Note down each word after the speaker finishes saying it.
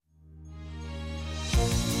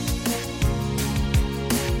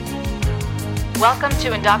Welcome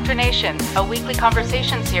to Indoctrination, a weekly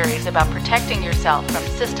conversation series about protecting yourself from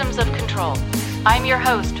systems of control. I'm your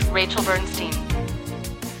host, Rachel Bernstein.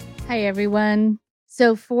 Hi, everyone.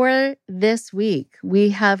 So for this week, we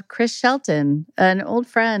have Chris Shelton, an old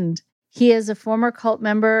friend. He is a former cult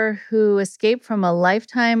member who escaped from a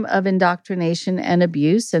lifetime of indoctrination and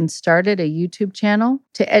abuse and started a YouTube channel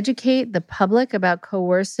to educate the public about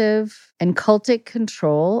coercive and cultic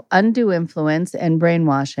control, undue influence, and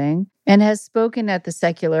brainwashing, and has spoken at the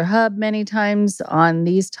Secular Hub many times on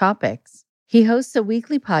these topics. He hosts a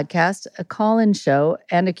weekly podcast, a call-in show,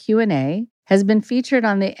 and a Q&A, has been featured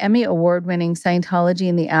on the Emmy Award-winning Scientology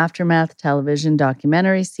in the Aftermath television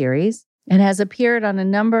documentary series, and has appeared on a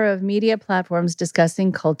number of media platforms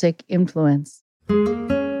discussing cultic influence.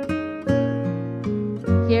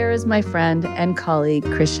 Here is my friend and colleague,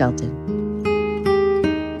 Chris Shelton.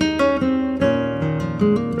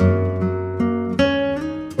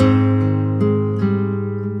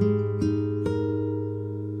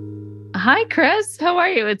 Hi, Chris. How are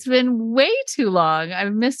you? It's been way too long.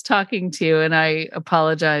 I've missed talking to you, and I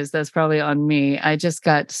apologize. That's probably on me. I just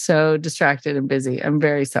got so distracted and busy. I'm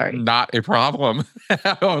very sorry. Not a problem.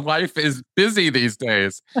 Life is busy these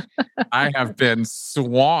days. I have been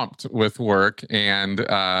swamped with work and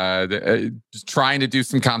just trying to do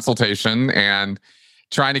some consultation and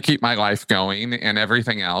trying to keep my life going and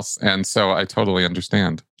everything else. And so I totally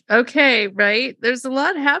understand. Okay, right. There's a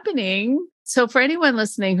lot happening. So for anyone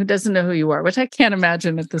listening who doesn't know who you are, which I can't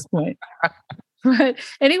imagine at this point, but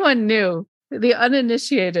anyone new, the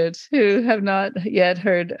uninitiated who have not yet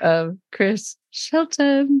heard of Chris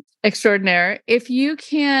Shelton extraordinaire, if you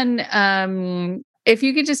can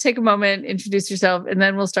just take a moment, introduce yourself, and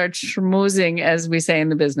then we'll start schmoozing, as we say in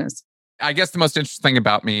the business. I guess the most interesting thing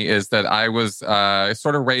about me is that I was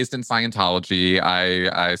sort of raised in Scientology.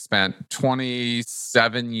 I spent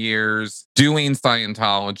 27 years doing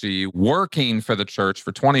Scientology, working for the church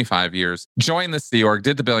for 25 years, joined the Sea Org,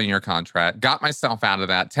 did the billion-year contract, got myself out of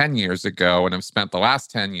that 10 years ago, and have spent the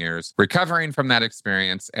last 10 years recovering from that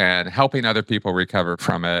experience and helping other people recover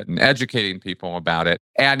from it and educating people about it.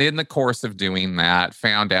 And in the course of doing that,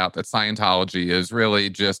 found out that Scientology is really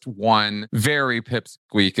just one very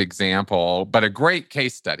pipsqueak example, but a great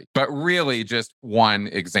case study, but really just one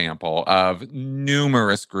example of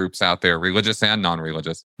numerous groups out there, religious and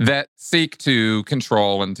non-religious, that seek to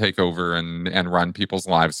control and take over and run people's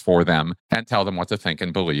lives for them and tell them what to think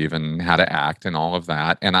and believe and how to act and all of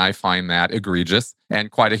that. And I find that egregious and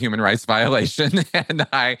quite a human rights violation. And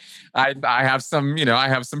I have some, I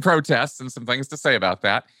have some protests and some things to say about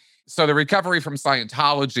that. So the recovery from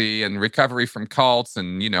Scientology and recovery from cults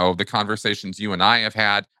and, the conversations you and I have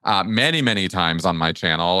had many, many times on my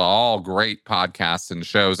channel, all great podcasts and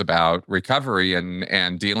shows about recovery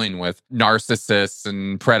and dealing with narcissists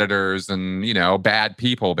and predators and, bad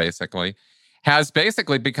people, basically, has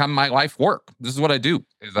basically become my life work. This is what I do,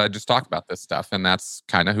 is I just talk about this stuff. And that's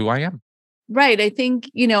kind of who I am. Right. I think,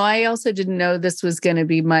 I also didn't know this was going to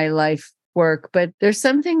be my life work, but there's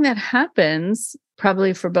something that happens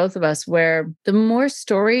probably for both of us, where the more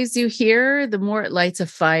stories you hear, the more it lights a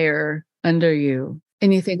fire under you.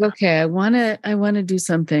 And you think, okay, I want to do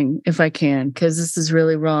something if I can, because this is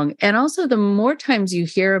really wrong. And also the more times you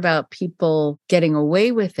hear about people getting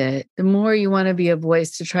away with it, the more you want to be a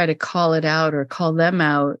voice to try to call it out or call them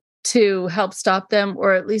out to help stop them,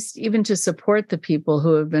 or at least even to support the people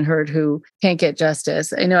who have been hurt, who can't get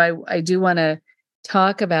justice. I know I do want to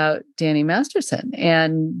talk about Danny Masterson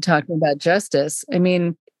and talking about justice. I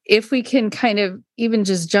mean, if we can kind of even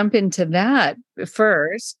just jump into that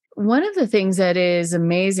first, one of the things that is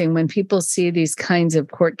amazing when people see these kinds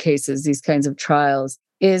of court cases, these kinds of trials,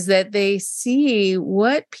 is that they see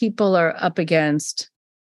what people are up against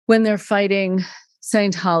when they're fighting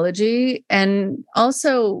Scientology, and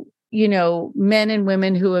also, men and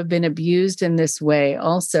women who have been abused in this way.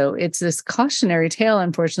 Also, it's this cautionary tale,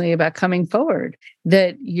 unfortunately, about coming forward,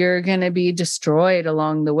 that you're going to be destroyed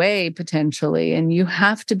along the way, potentially. And you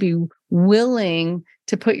have to be willing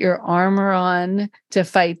to put your armor on to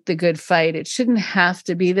fight the good fight. It shouldn't have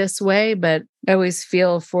to be this way, but I always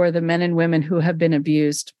feel for the men and women who have been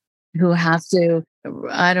abused, who have to,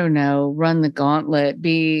 run the gauntlet,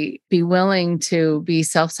 be willing to be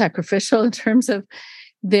self-sacrificial in terms of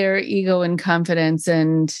their ego and confidence,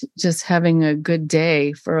 and just having a good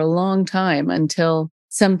day for a long time until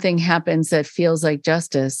something happens that feels like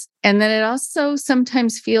justice. And then it also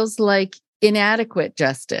sometimes feels like inadequate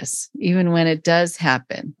justice, even when it does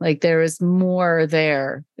happen. Like there is more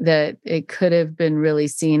there, that it could have been really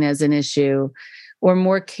seen as an issue, or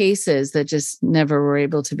more cases that just never were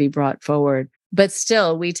able to be brought forward. But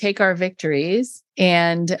still, we take our victories.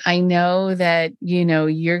 And I know that,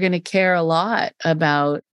 you're going to care a lot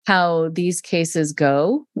about how these cases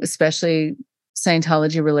go, especially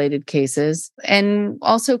Scientology related cases. And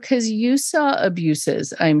also because you saw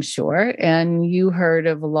abuses, I'm sure, and you heard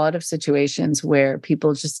of a lot of situations where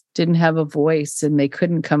people just didn't have a voice and they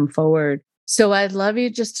couldn't come forward. So I'd love you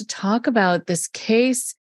just to talk about this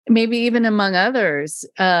case, maybe even among others,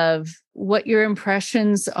 of what your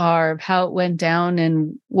impressions are of how it went down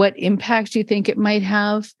and what impact you think it might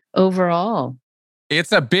have overall.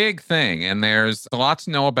 It's a big thing, and there's a lot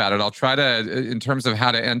to know about it. I'll try to, in terms of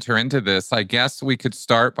how to enter into this, I guess we could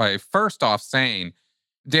start by first off saying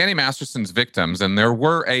Danny Masterson's victims, and there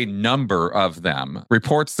were a number of them.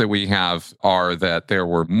 Reports that we have are that there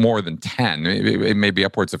were more than 10, it may be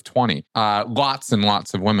upwards of 20. Lots and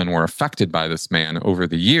lots of women were affected by this man over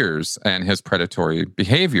the years and his predatory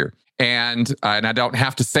behavior. And I don't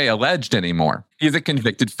have to say alleged anymore. He's a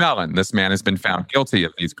convicted felon. This man has been found guilty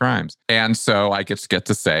of these crimes. And so I get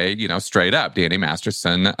to say, straight up, Danny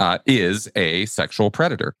Masterson is a sexual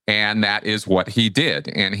predator. And that is what he did.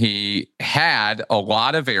 And he had a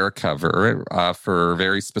lot of air cover for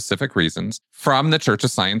very specific reasons from the Church of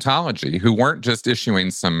Scientology, who weren't just issuing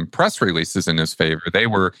some press releases in his favor. They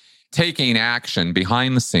were taking action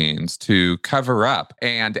behind the scenes to cover up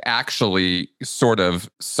and actually sort of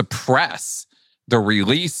suppress the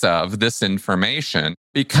release of this information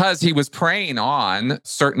because he was preying on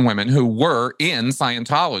certain women who were in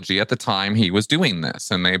Scientology at the time he was doing this.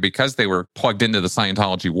 And because they were plugged into the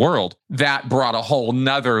Scientology world, that brought a whole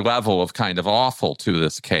nother level of kind of awful to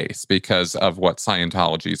this case because of what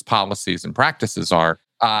Scientology's policies and practices are.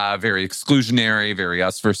 Very exclusionary, very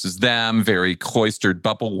us versus them, very cloistered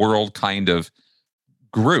bubble world kind of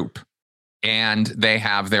group. And they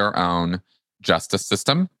have their own justice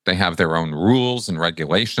system. They have their own rules and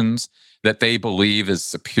regulations that they believe is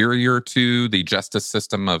superior to the justice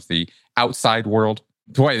system of the outside world.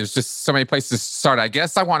 Boy, there's just so many places to start. I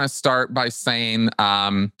guess I want to start by saying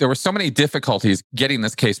there were so many difficulties getting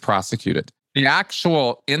this case prosecuted. The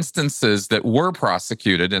actual instances that were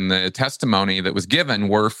prosecuted and the testimony that was given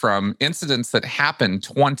were from incidents that happened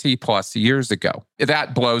 20 plus years ago.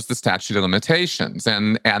 That blows the statute of limitations.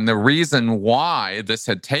 And the reason why this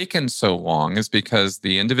had taken so long is because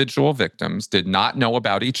the individual victims did not know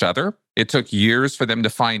about each other. It took years for them to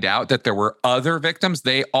find out that there were other victims.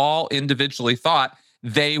 They all individually thought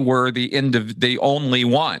they were the only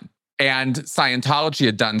one. And Scientology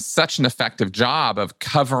had done such an effective job of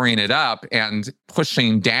covering it up and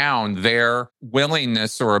pushing down their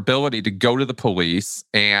willingness or ability to go to the police.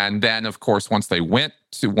 And then, of course,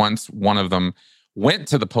 once one of them went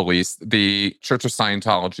to the police, the Church of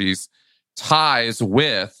Scientology's ties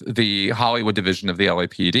with the Hollywood division of the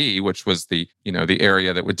LAPD, which was the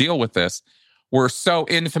area that would deal with this, were so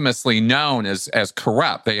infamously known as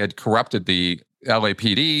corrupt. They had corrupted the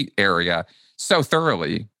LAPD area so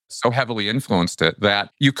thoroughly, so heavily influenced it,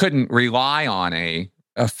 that you couldn't rely on a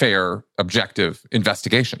fair, objective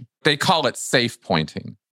investigation. They call it safe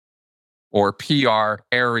pointing or PR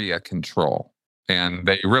area control. And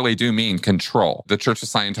they really do mean control. The Church of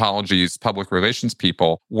Scientology's public relations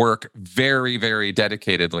people work very, very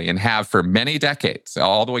dedicatedly and have for many decades,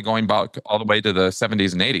 all the way going back all the way to the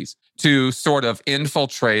 70s and 80s, to sort of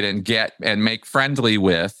infiltrate and get and make friendly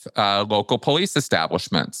with local police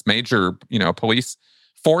establishments, major, police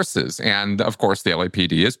forces. And of course, the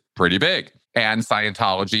LAPD is pretty big. And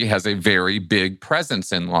Scientology has a very big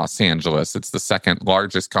presence in Los Angeles. It's the second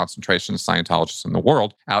largest concentration of Scientologists in the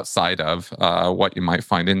world outside of what you might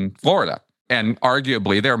find in Florida. And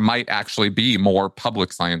arguably, there might actually be more public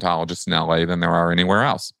Scientologists in LA than there are anywhere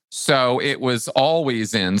else. So it was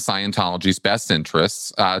always in Scientology's best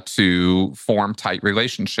interests to form tight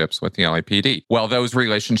relationships with the LAPD. Well, those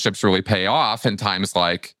relationships really pay off in times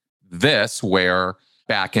like this, where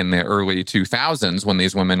back in the early 2000s, when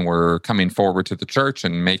these women were coming forward to the church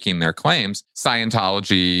and making their claims,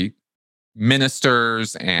 Scientology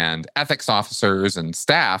ministers and ethics officers and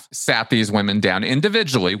staff sat these women down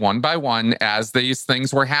individually, one by one, as these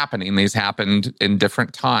things were happening. These happened in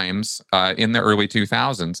different times in the early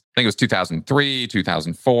 2000s. I think it was 2003,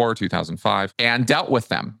 2004, 2005, and dealt with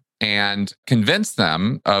them and convince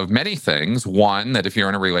them of many things. One, that if you're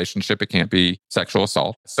in a relationship, it can't be sexual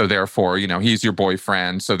assault. So therefore, he's your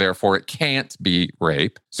boyfriend. So therefore, it can't be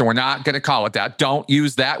rape. So we're not going to call it that. Don't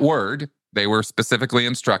use that word. They were specifically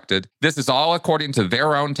instructed. This is all according to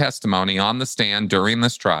their own testimony on the stand during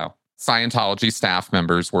this trial. Scientology staff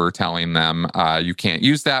members were telling them, you can't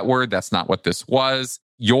use that word. That's not what this was.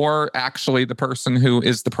 You're actually the person who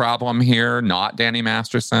is the problem here, not Danny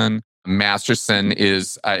Masterson. Masterson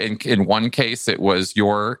is, in one case, it was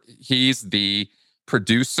he's the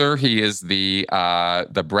producer. He is the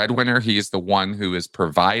breadwinner. He is the one who is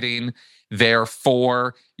providing.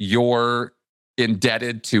 Therefore, you're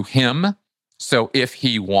indebted to him. So if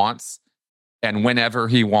he wants and whenever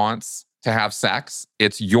he wants to have sex,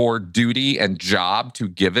 it's your duty and job to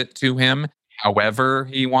give it to him however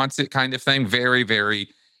he wants it, kind of thing. Very, very,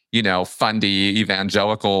 fundy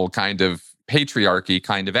evangelical kind of patriarchy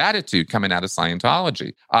kind of attitude coming out of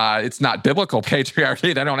Scientology. It's not biblical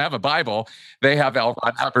patriarchy. They don't have a Bible. They have L.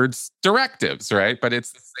 Ron Hubbard's directives, right? But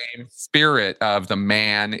it's the same spirit of the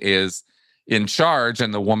man is in charge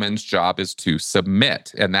and the woman's job is to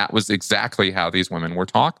submit. And that was exactly how these women were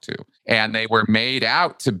talked to. And they were made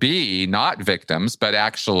out to be not victims, but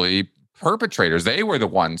actually perpetrators. They were the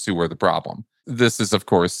ones who were the problem. This is, of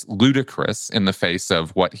course, ludicrous in the face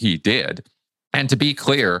of what he did. And to be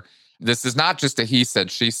clear, this is not just a he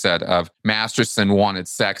said, she said of Masterson wanted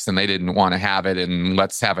sex and they didn't want to have it. And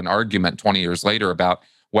let's have an argument 20 years later about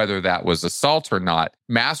whether that was assault or not.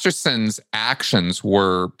 Masterson's actions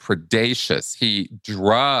were predacious. He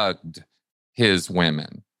drugged his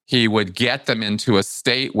women. He would get them into a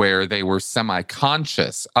state where they were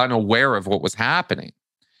semi-conscious, unaware of what was happening.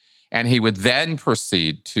 And he would then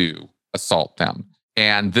proceed to assault them.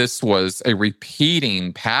 And this was a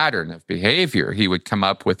repeating pattern of behavior. He would come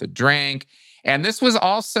up with a drink. And this was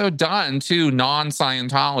also done to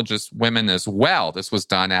non-Scientologist women as well. This was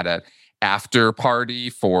done at an after party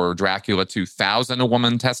for Dracula 2000. A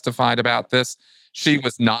woman testified about this. She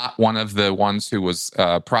was not one of the ones who was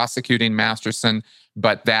prosecuting Masterson,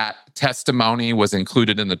 but that testimony was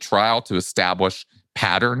included in the trial to establish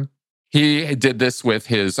pattern. He did this with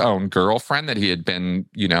his own girlfriend that he had been,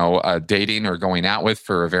 dating or going out with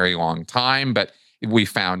for a very long time. But we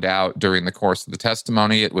found out during the course of the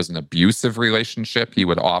testimony, it was an abusive relationship. He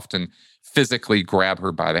would often physically grab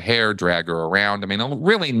her by the hair, drag her around. I mean, a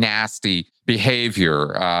really nasty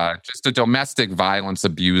behavior. Just a domestic violence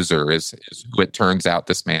abuser is who it turns out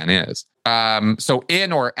this man is. So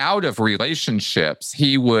in or out of relationships,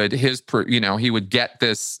 he would get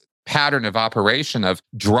this pattern of operation of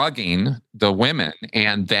drugging the women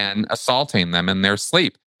and then assaulting them in their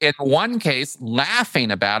sleep. In one case,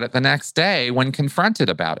 laughing about it the next day when confronted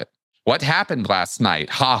about it. What happened last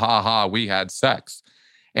night? Ha, ha, ha, we had sex.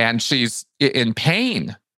 And she's in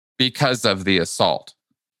pain because of the assault.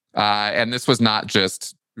 And this was not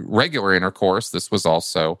just regular intercourse. This was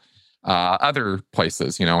also other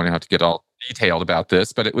places, we don't have to get all detailed about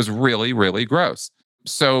this, but it was really, really gross.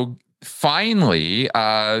 So finally,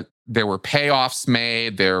 there were payoffs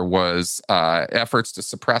made. There was efforts to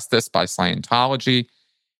suppress this by Scientology.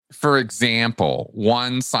 For example,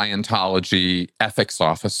 one Scientology ethics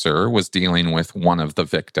officer was dealing with one of the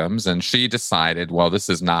victims, and she decided, well, this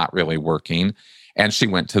is not really working. And she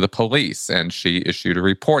went to the police and she issued a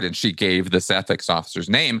report, and she gave this ethics officer's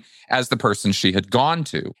name as the person she had gone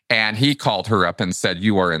to. And he called her up and said,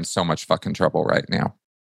 you are in so much fucking trouble right now.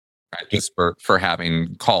 Right, just for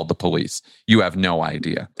having called the police. You have no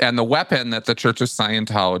idea. And the weapon that the Church of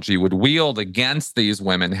Scientology would wield against these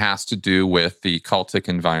women has to do with the cultic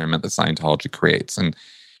environment that Scientology creates. And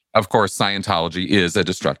of course, Scientology is a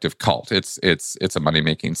destructive cult. It's a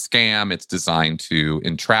money-making scam. It's designed to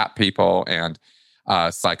entrap people and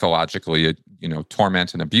psychologically,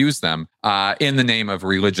 torment and abuse them in the name of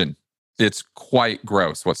religion. It's quite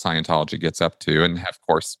gross what Scientology gets up to. And of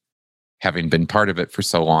course, having been part of it for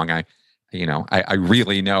so long, I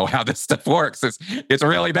really know how this stuff works. It's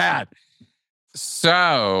really bad.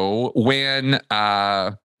 So when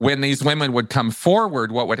these women would come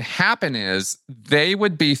forward, what would happen is they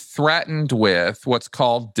would be threatened with what's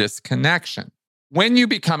called disconnection. When you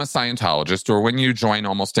become a Scientologist or when you join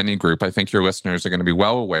almost any group, I think your listeners are going to be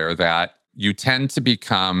well aware that you tend to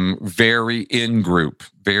become very in-group,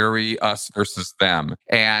 very us versus them.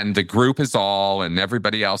 And the group is all, and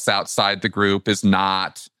everybody else outside the group is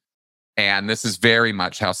not. And this is very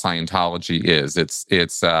much how Scientology is.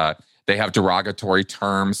 They have derogatory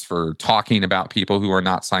terms for talking about people who are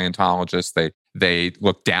not Scientologists. They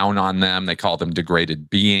look down on them. They call them degraded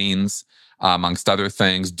beings, amongst other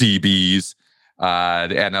things, DBs.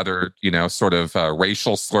 And other,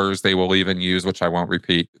 racial slurs they will even use, which I won't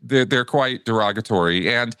repeat. They're quite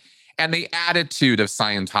derogatory. And the attitude of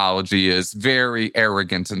Scientology is very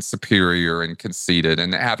arrogant and superior and conceited.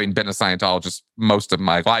 And having been a Scientologist most of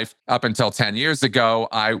my life, up until 10 years ago,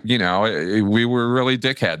 we were really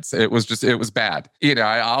dickheads. It was bad.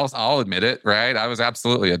 I'll admit it, right? I was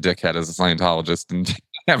absolutely a dickhead as a Scientologist. And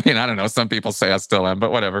I mean, I don't know, some people say I still am,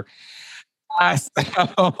 but whatever.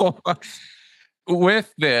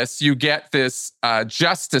 with this, you get this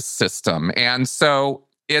justice system. And so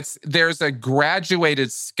there's a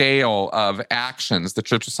graduated scale of actions the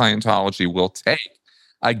Church of Scientology will take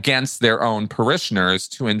against their own parishioners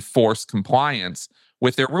to enforce compliance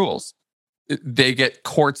with their rules. They get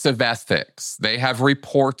courts of ethics. They have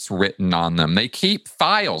reports written on them. They keep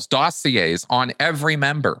files, dossiers on every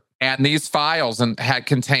member. And these files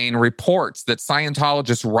contain reports that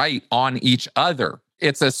Scientologists write on each other.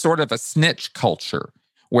 It's a sort of a snitch culture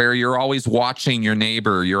where you're always watching your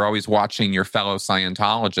neighbor, you're always watching your fellow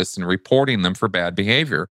Scientologists and reporting them for bad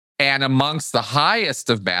behavior. And amongst the highest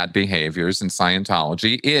of bad behaviors in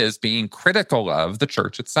Scientology is being critical of the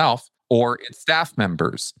church itself or its staff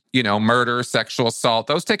members. You know, murder, sexual assault,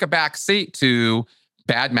 those take a back seat to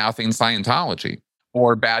bad-mouthing Scientology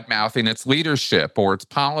or bad-mouthing its leadership or its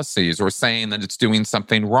policies or saying that it's doing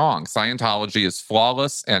something wrong. Scientology is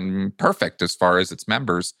flawless and perfect as far as its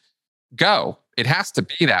members go. It has to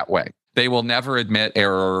be that way. They will never admit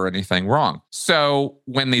error or anything wrong. So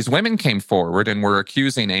when these women came forward and were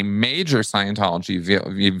accusing a major Scientology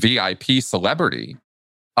VIP celebrity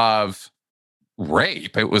of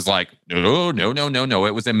rape, it was like, no.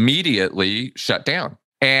 It was immediately shut down.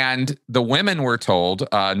 And the women were told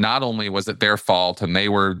not only was it their fault and they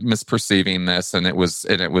were misperceiving this, and it was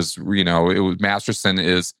Masterson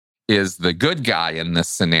is the good guy in this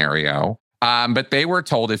scenario. But they were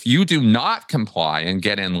told, if you do not comply and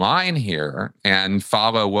get in line here and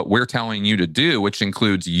follow what we're telling you to do, which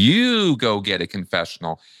includes you go get a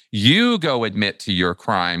confessional, you go admit to your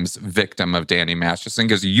crimes, victim of Danny Masterson,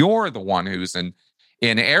 because you're the one who's in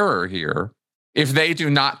error here. If they do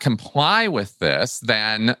not comply with this,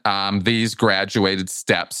 then these graduated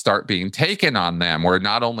steps start being taken on them, where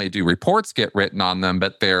not only do reports get written on them,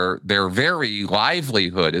 but their very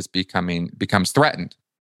livelihood becomes threatened.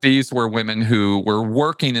 These were women who were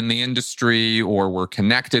working in the industry or were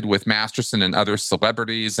connected with Masterson and other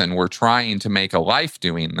celebrities and were trying to make a life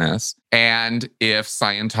doing this. And if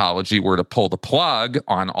Scientology were to pull the plug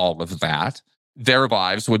on all of that, their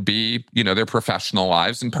lives would be, their professional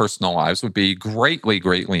lives and personal lives would be greatly,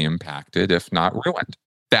 greatly impacted, if not ruined.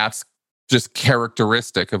 That's just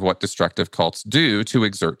characteristic of what destructive cults do to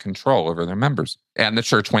exert control over their members. And the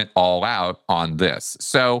church went all out on this.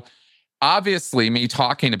 So obviously, me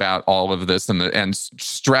talking about all of this and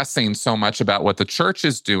stressing so much about what the church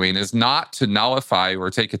is doing is not to nullify or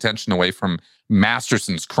take attention away from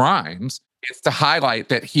Masterson's crimes. It's to highlight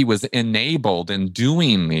that he was enabled in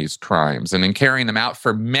doing these crimes and in carrying them out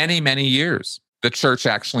for many, many years. The church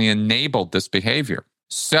actually enabled this behavior.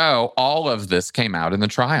 So all of this came out in the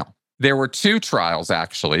trial. There were two trials,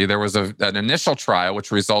 actually. There was an initial trial,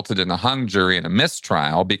 which resulted in a hung jury and a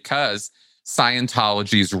mistrial because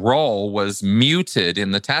Scientology's role was muted in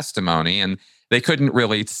the testimony and they couldn't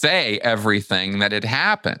really say everything that had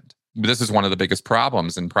happened. This is one of the biggest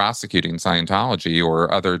problems in prosecuting Scientology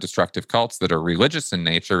or other destructive cults that are religious in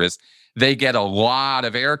nature is they get a lot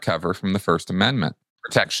of air cover from the First Amendment,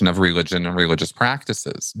 protection of religion and religious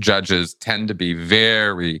practices. Judges tend to be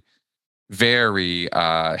very, very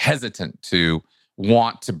hesitant to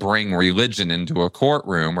want to bring religion into a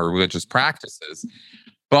courtroom or religious practices.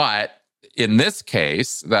 But in this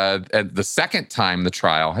case, the second time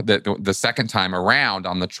the second time around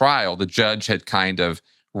on the trial, the judge had kind of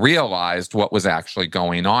realized what was actually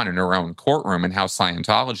going on in her own courtroom and how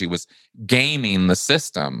Scientology was gaming the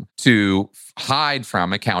system to hide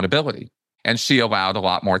from accountability. And she allowed a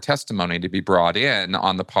lot more testimony to be brought in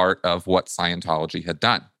on the part of what Scientology had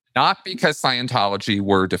done. Not because Scientology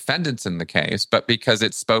were defendants in the case, but because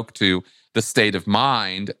it spoke to the state of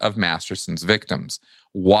mind of Masterson's victims.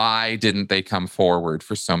 Why didn't they come forward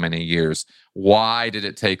for so many years? Why did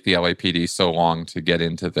it take the LAPD so long to get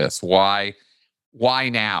into this? Why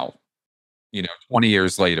now? 20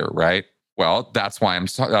 years later, right? Well, that's why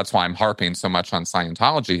I'm harping so much on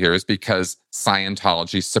Scientology here, is because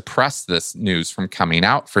Scientology suppressed this news from coming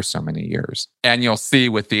out for so many years. And you'll see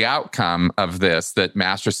with the outcome of this that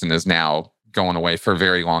Masterson is now going away for a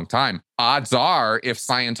very long time. Odds are, if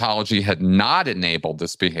Scientology had not enabled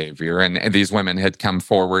this behavior and these women had come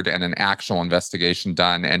forward and an actual investigation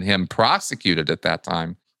done and him prosecuted at that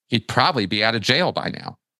time, he'd probably be out of jail by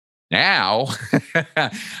now. Now,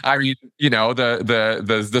 I mean,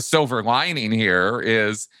 the silver lining here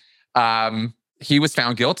is he was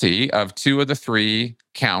found guilty of 2 of the 3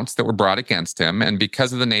 counts that were brought against him, and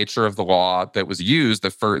because of the nature of the law that was used,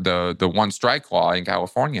 the one strike law in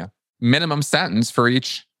California, minimum sentence for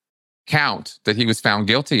each count that he was found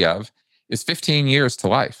guilty of is 15 years to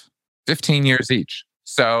life, 15 years each.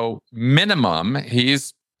 So minimum,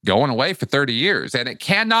 he's going away for 30 years. And it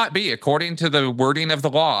cannot be, according to the wording of the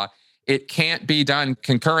law, it can't be done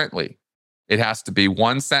concurrently. It has to be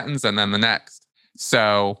one sentence and then the next.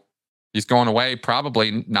 So he's going away,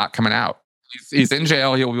 probably not coming out. He's in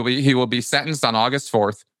jail. He will be sentenced on August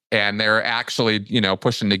 4th. And they're actually,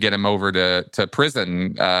 pushing to get him over to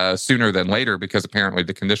prison sooner than later, because apparently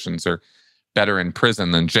the conditions are better in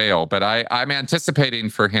prison than jail. But I'm anticipating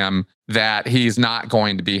for him that he's not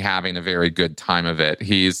going to be having a very good time of it.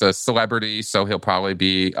 He's a celebrity, so he'll probably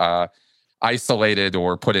be isolated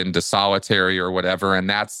or put into solitary or whatever. And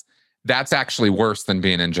that's actually worse than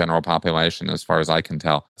being in general population, as far as I can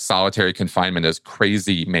tell. Solitary confinement is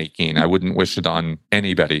crazy making. I wouldn't wish it on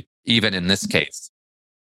anybody, even in this case.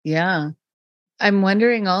 Yeah. I'm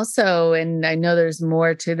wondering also, and I know there's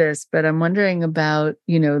more to this, but I'm wondering about,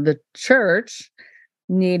 the church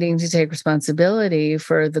needing to take responsibility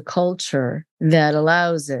for the culture that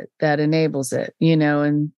allows it, that enables it,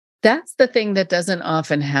 and that's the thing that doesn't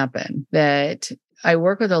often happen. That I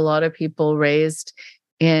work with a lot of people raised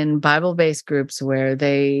in Bible-based groups where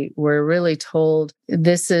they were really told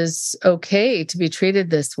this is okay to be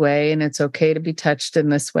treated this way, and it's okay to be touched in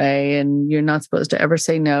this way, and you're not supposed to ever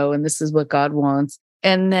say no, and this is what God wants.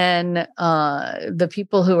 And then the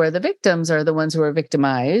people who are the victims are the ones who are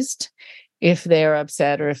victimized if they're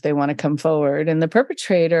upset or if they want to come forward. And the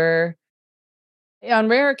perpetrator, on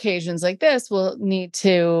rare occasions like this, will need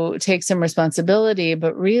to take some responsibility,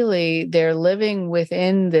 but really they're living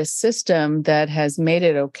within this system that has made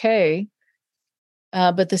it okay.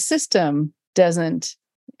 But the system doesn't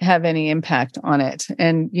have any impact on it.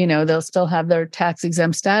 And, they'll still have their tax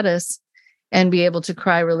exempt status and be able to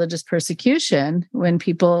cry religious persecution when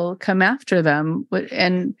people come after them.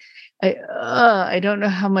 And I don't know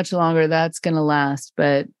how much longer that's going to last,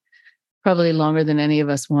 but probably longer than any of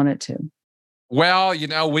us want it to. Well,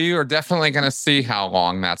 we are definitely going to see how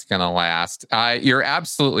long that's going to last. You're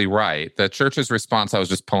absolutely right. The church's response, I was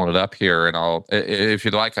just pulling it up here, and if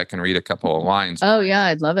you'd like, I can read a couple of lines. Oh, yeah,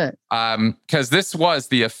 I'd love it. Because this was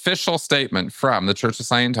the official statement from the Church of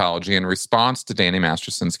Scientology in response to Danny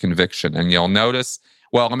Masterson's conviction. And you'll notice,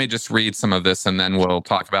 well, let me just read some of this, and then we'll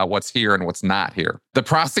talk about what's here and what's not here. The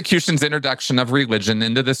prosecution's introduction of religion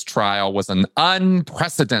into this trial was an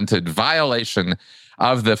unprecedented violation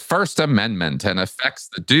of the First Amendment and affects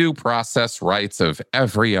the due process rights of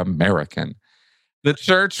every American. The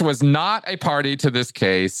church was not a party to this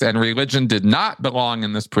case, and religion did not belong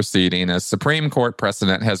in this proceeding, as Supreme Court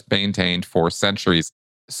precedent has maintained for centuries.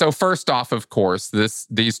 So first off, of course,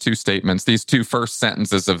 these two statements, these two first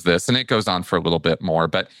sentences of this, and it goes on for a little bit more,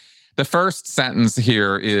 but the first sentence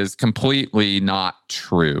here is completely not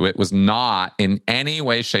true. It was not in any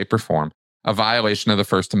way, shape, or form a violation of the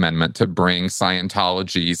First Amendment to bring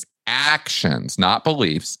Scientology's actions, not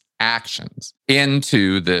beliefs, actions,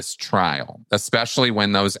 into this trial, especially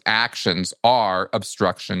when those actions are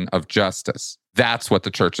obstruction of justice. That's what the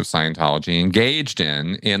Church of Scientology engaged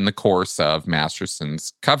in the course of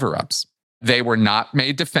Masterson's cover-ups. They were not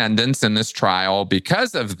made defendants in this trial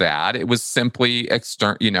because of that. It was simply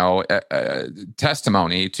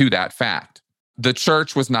testimony to that fact. The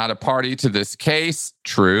church was not a party to this case,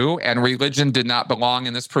 true, and religion did not belong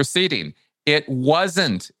in this proceeding. It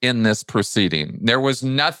wasn't in this proceeding. There was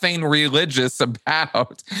nothing religious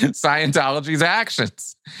about Scientology's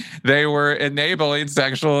actions. They were enabling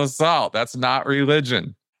sexual assault. That's not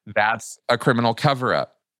religion. That's a criminal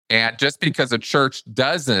cover-up. And just because a church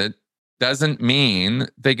doesn't mean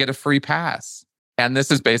they get a free pass. And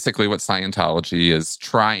this is basically what Scientology is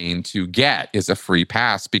trying to get, is a free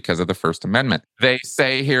pass because of the First Amendment. They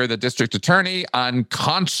say here the district attorney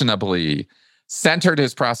unconscionably centered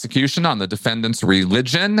his prosecution on the defendant's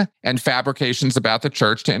religion and fabrications about the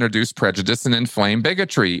church to introduce prejudice and inflame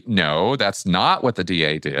bigotry. No, that's not what the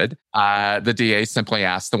DA did. The DA simply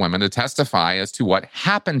asked the women to testify as to what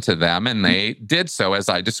happened to them, and they did so, as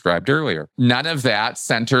I described earlier. None of that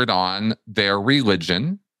centered on their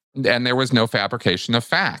religion, and there was no fabrication of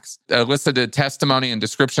facts. Elicited testimony and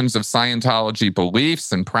descriptions of Scientology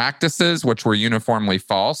beliefs and practices, which were uniformly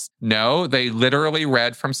false. No, they literally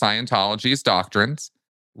read from Scientology's doctrines.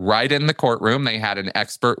 Right in the courtroom, they had an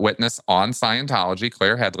expert witness on Scientology,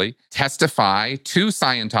 Claire Headley, testify to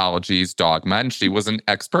Scientology's dogma, and she was an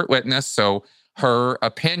expert witness, so her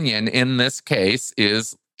opinion in this case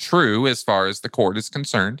is true as far as the court is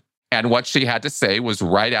concerned. And what she had to say was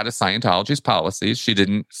right out of Scientology's policies. She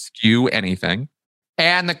didn't skew anything.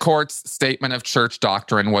 And the court's statement of church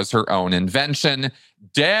doctrine was her own invention.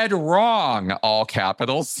 Dead wrong, all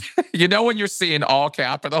capitals. You know when you're seeing all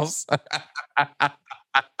capitals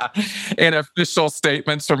in official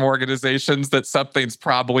statements from organizations that something's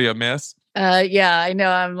probably amiss? Yeah, I know.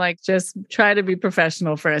 I'm like, just try to be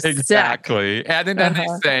professional for a sec. Exactly. And then they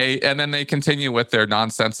say, and then they continue with their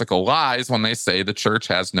nonsensical lies when they say the church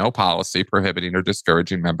has no policy prohibiting or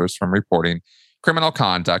discouraging members from reporting criminal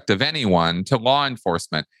conduct of anyone to law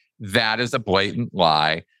enforcement. That is a blatant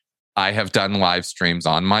lie. I have done live streams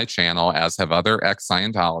on my channel, as have other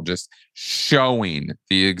ex-Scientologists, showing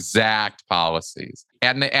the exact policies.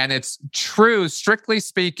 And it's true, strictly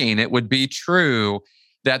speaking, it would be true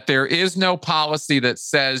that there is no policy that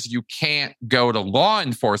says you can't go to law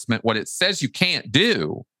enforcement. What it says you can't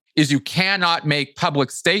do is you cannot make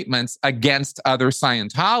public statements against other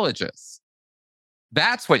Scientologists.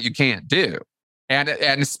 That's what you can't do.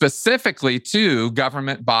 And specifically to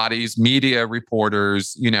government bodies, media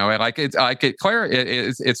reporters,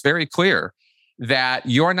 it's very clear that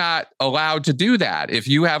you're not allowed to do that. If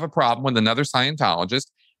you have a problem with another Scientologist,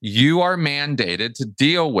 you are mandated to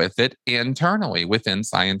deal with it internally within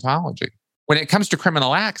Scientology. When it comes to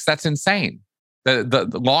criminal acts, that's insane. The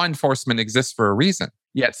law enforcement exists for a reason.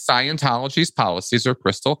 Yet Scientology's policies are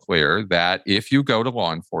crystal clear that if you go to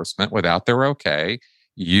law enforcement without their okay,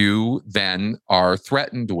 you then are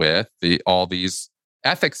threatened with all these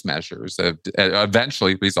ethics measures,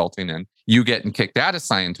 eventually resulting in you getting kicked out of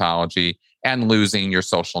Scientology and losing your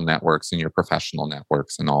social networks and your professional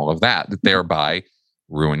networks and all of that, thereby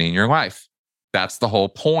ruining your life. That's the whole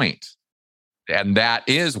point. And that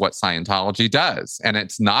is what Scientology does. And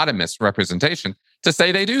it's not a misrepresentation to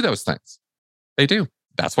say they do those things. They do.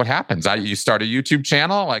 That's what happens. You start a YouTube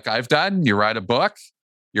channel like I've done, you write a book,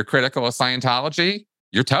 you're critical of Scientology,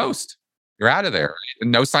 you're toast. You're out of there.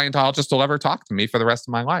 No Scientologist will ever talk to me for the rest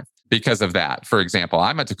of my life because of that. For example,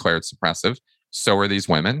 I'm a declared suppressive. So are these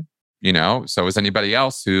women, so is anybody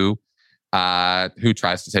else who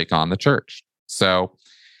tries to take on the church. So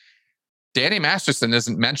Danny Masterson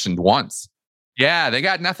isn't mentioned once. Yeah, they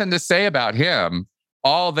got nothing to say about him.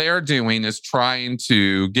 All they're doing is trying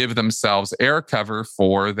to give themselves air cover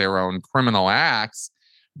for their own criminal acts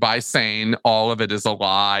by saying all of it is a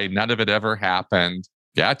lie. None of it ever happened.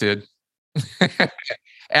 Yeah, it did.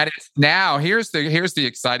 And it's now, here's the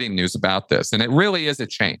exciting news about this. And it really is a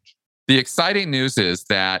change. The exciting news is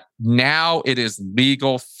that now it is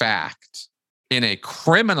legal fact in a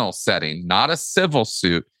criminal setting, not a civil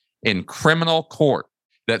suit, in criminal court,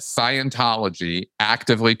 that Scientology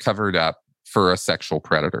actively covered up for a sexual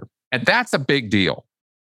predator. And that's a big deal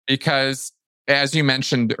because, as you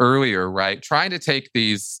mentioned earlier, right, trying to take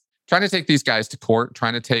these guys to court,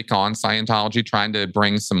 trying to take on Scientology, trying to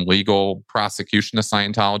bring some legal prosecution to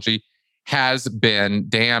Scientology has been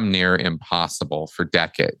damn near impossible for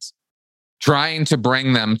decades. Trying to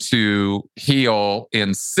bring them to heel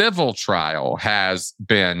in civil trial has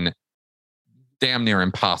been damn near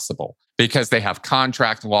impossible because they have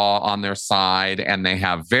contract law on their side and they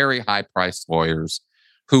have very high-priced lawyers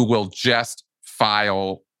who will just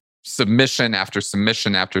file submission after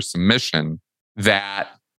submission after submission that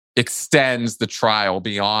extends the trial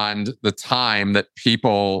beyond the time that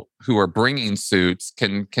people who are bringing suits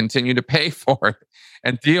can continue to pay for it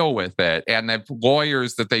and deal with it. And the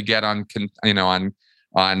lawyers that they get on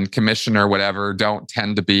commission or whatever don't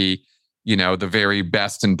tend to be, the very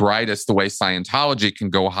best and brightest. The way Scientology can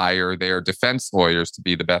go hire their defense lawyers to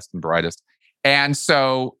be the best and brightest. And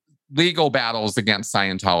so legal battles against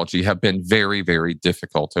Scientology have been very, very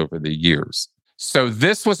difficult over the years. So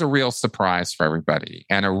this was a real surprise for everybody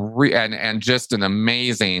and just an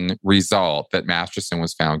amazing result that Masterson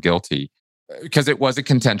was found guilty because it was a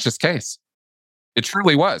contentious case. It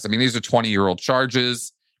truly was. I mean, these are 20-year-old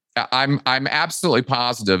charges. I'm absolutely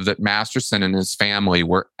positive that Masterson and his family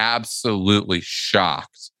were absolutely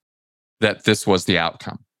shocked that this was the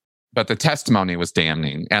outcome. But the testimony was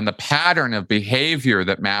damning. And the pattern of behavior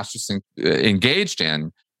that Masterson engaged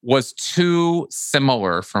in was too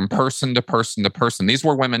similar from person to person to person. These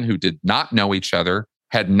were women who did not know each other,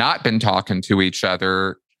 had not been talking to each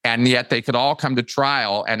other, and yet they could all come to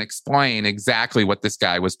trial and explain exactly what this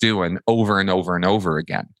guy was doing over and over and over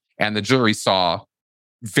again. And the jury saw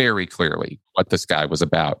very clearly what this guy was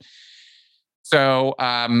about. So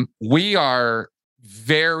we are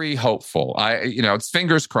very hopeful. It's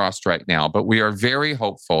fingers crossed right now, but we are very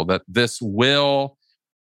hopeful that this will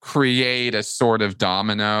create a sort of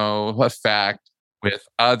domino effect with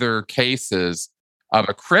other cases of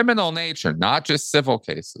a criminal nature, not just civil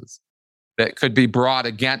cases, that could be brought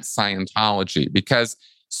against Scientology. Because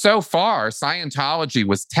so far, Scientology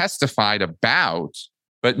was testified about,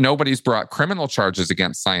 but nobody's brought criminal charges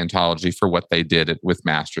against Scientology for what they did with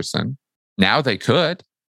Masterson. Now they could.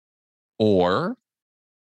 Or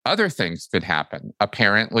other things could happen.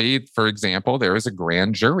 Apparently, for example, there is a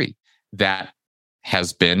grand jury that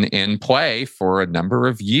has been in play for a number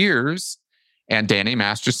of years. And Danny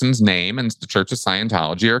Masterson's name and the Church of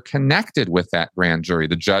Scientology are connected with that grand jury.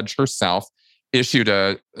 The judge herself issued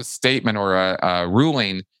a statement or a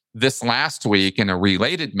ruling this last week in a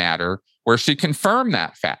related matter where she confirmed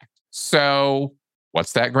that fact. So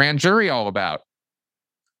what's that grand jury all about?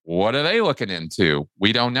 What are they looking into?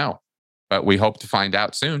 We don't know, but we hope to find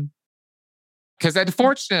out soon. Because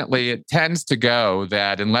unfortunately, it tends to go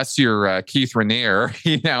that unless you're Keith Raniere,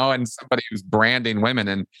 and somebody who's branding women,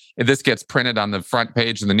 and this gets printed on the front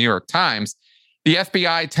page of the New York Times, the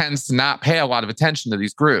FBI tends to not pay a lot of attention to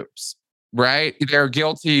these groups, right? They're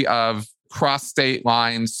guilty of cross-state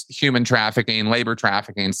lines, human trafficking, labor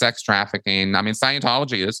trafficking, sex trafficking. I mean,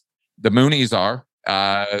 Scientology is, the Moonies are,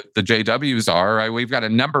 the JWs are. We've got a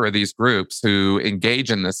number of these groups who engage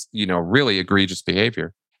in this, really egregious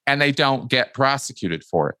behavior. And they don't get prosecuted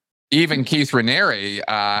for it. Even Keith Raniere,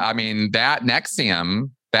 that NXIVM,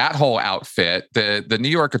 that whole outfit, the New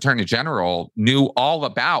York Attorney General knew all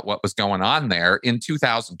about what was going on there in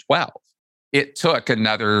 2012. It took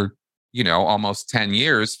another, almost 10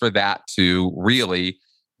 years for that to really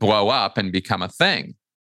blow up and become a thing.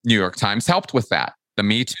 New York Times helped with that. The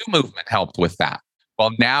Me Too movement helped with that. Well,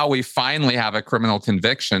 now we finally have a criminal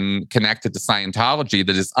conviction connected to Scientology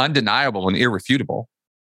that is undeniable and irrefutable.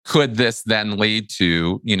 Could this then lead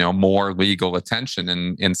to, more legal attention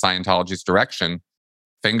in Scientology's direction?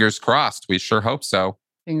 Fingers crossed. We sure hope so.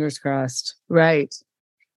 Fingers crossed. Right.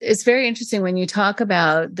 It's very interesting when you talk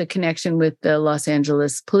about the connection with the Los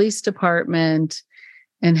Angeles Police Department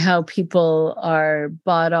and how people are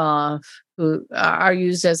bought off, who are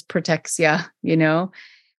used as protexia,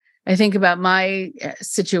 I think about my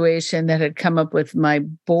situation that had come up with my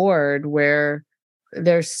board where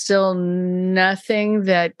there's still nothing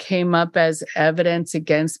that came up as evidence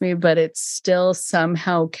against me, but it still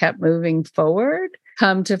somehow kept moving forward.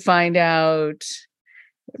 Come to find out,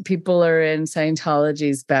 people are in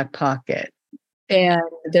Scientology's back pocket and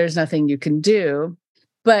there's nothing you can do.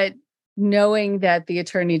 But knowing that the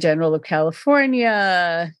Attorney General of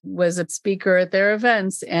California was a speaker at their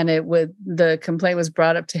events and the complaint was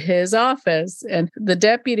brought up to his office, and the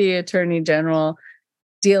Deputy Attorney General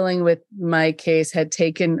dealing with my case had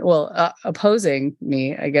opposing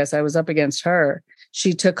me. I guess I was up against her.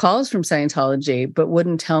 She took calls from Scientology, but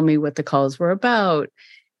wouldn't tell me what the calls were about.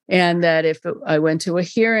 And that if I went to a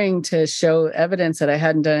hearing to show evidence that I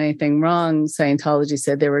hadn't done anything wrong, Scientology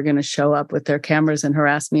said they were going to show up with their cameras and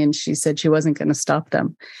harass me. And she said she wasn't going to stop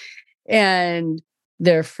them. And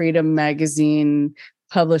their Freedom magazine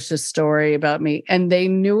published a story about me. And they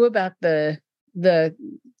knew about the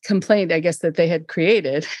complaint, I guess, that they had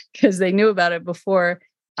created because they knew about it before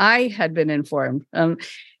I had been informed.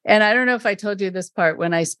 And I don't know if I told you this part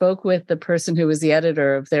when I spoke with the person who was the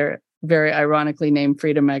editor of their very ironically named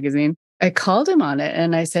Freedom magazine. I called him on it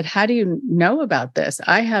and I said, how do you know about this?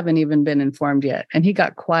 I haven't even been informed yet. And he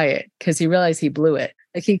got quiet because he realized he blew it.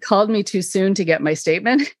 Like, he called me too soon to get my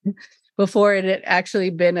statement before it had actually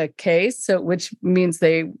been a case. So, which means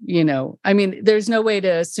there's no way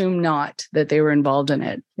to assume not that they were involved in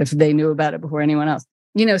it if they knew about it before anyone else.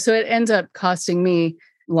 So it ends up costing me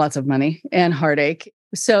lots of money and heartache.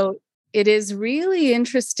 So it is really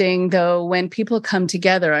interesting, though, when people come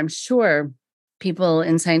together. I'm sure people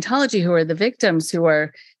in Scientology who are the victims, who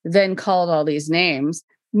are then called all these names,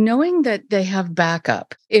 knowing that they have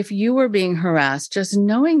backup. If you were being harassed, just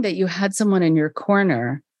knowing that you had someone in your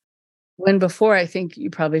corner, when before I think you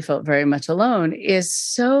probably felt very much alone, is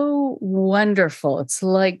so wonderful. It's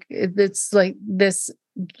like this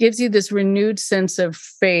gives you this renewed sense of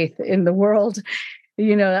faith in the world.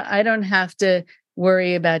 I don't have to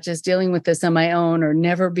worry about just dealing with this on my own, or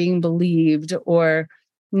never being believed, or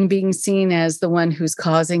being seen as the one who's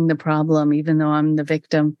causing the problem, even though I'm the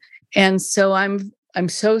victim. And so I'm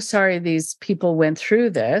so sorry these people went through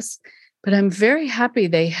this, but I'm very happy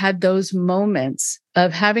they had those moments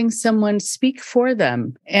of having someone speak for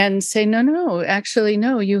them and say, no, actually,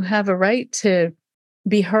 no, you have a right to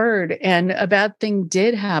be heard, and a bad thing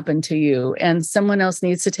did happen to you, and someone else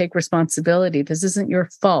needs to take responsibility. This isn't your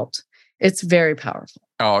fault. It's very powerful.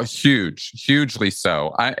 Oh, hugely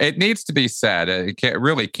so. It needs to be said. It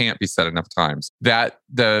really can't be said enough times that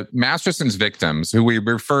the Masterson's victims, who we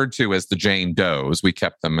referred to as the Jane Does, we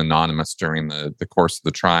kept them anonymous during the course of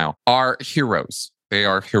the trial, are heroes. They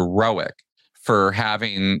are heroic for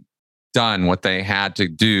having done what they had to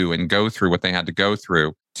do and go through what they had to go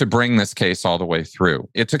through to bring this case all the way through.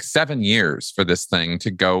 It took 7 years for this thing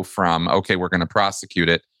to go from, okay, we're going to prosecute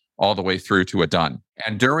it, all the way through to a done.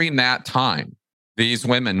 And during that time, these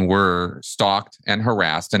women were stalked and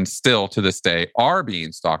harassed, and still to this day are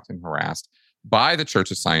being stalked and harassed by the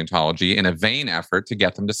Church of Scientology in a vain effort to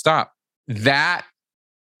get them to stop. That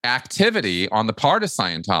activity on the part of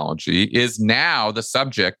Scientology is now the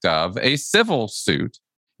subject of a civil suit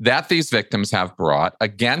that these victims have brought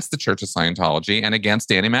against the Church of Scientology and against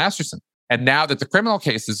Danny Masterson. And now that the criminal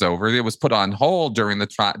case is over, it was put on hold during the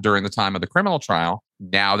time of the criminal trial.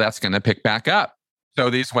 Now that's going to pick back up. So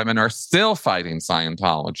these women are still fighting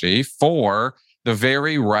Scientology for the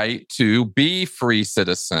very right to be free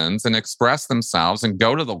citizens and express themselves and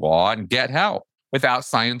go to the law and get help without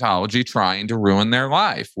Scientology trying to ruin their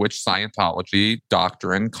life, which Scientology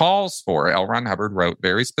doctrine calls for. L. Ron Hubbard wrote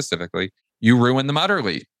very specifically, you ruin them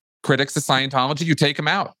utterly. Critics of Scientology, you take them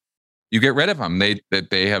out. You get rid of them.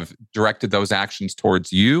 They have directed those actions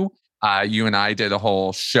towards you. You and I did a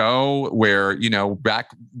whole show where, back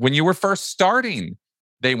when you were first starting,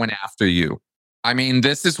 they went after you. I mean,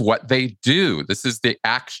 this is what they do. This is the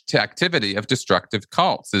activity of destructive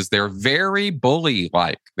cults. Is they're very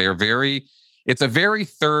bully-like. It's a very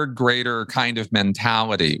third grader kind of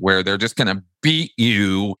mentality where they're just going to beat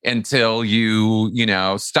you until you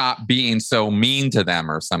stop being so mean to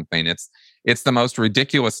them or something. It's the most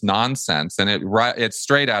ridiculous nonsense. And it's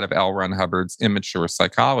straight out of L. Ron Hubbard's Immature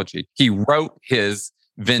Psychology. He wrote his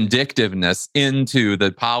vindictiveness into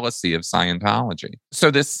the policy of Scientology.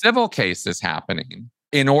 So this civil case is happening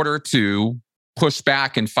in order to push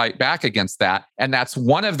back and fight back against that. And that's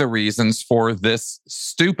one of the reasons for this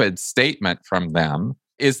stupid statement from them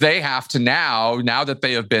is they have to now that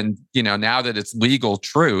they have been, now that it's legal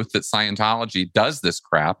truth that Scientology does this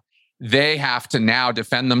crap, they have to now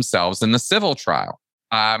defend themselves in the civil trial.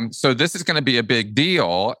 So this is going to be a big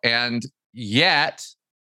deal. And yet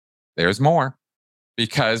there's more,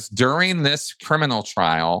 because during this criminal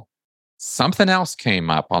trial, something else came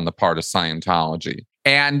up on the part of Scientology.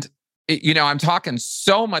 And I'm talking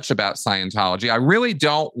so much about Scientology. I really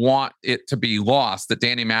don't want it to be lost that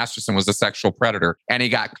Danny Masterson was a sexual predator and he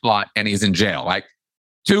got caught and he's in jail. Like,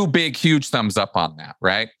 two big, huge thumbs up on that,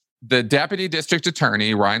 right? The deputy district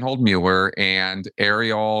attorney, Reinhold Mueller, and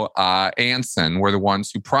Ariel Anson were the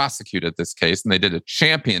ones who prosecuted this case, and they did a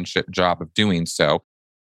championship job of doing so.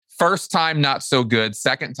 First time, not so good.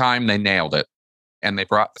 Second time, they nailed it. And they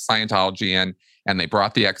brought the Scientology in, and they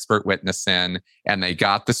brought the expert witness in, and they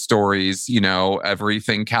got the stories,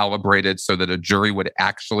 everything calibrated so that a jury would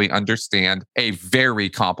actually understand a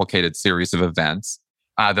very complicated series of events.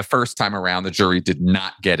 The first time around, the jury did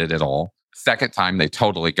not get it at all. Second time, they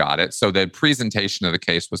totally got it. So the presentation of the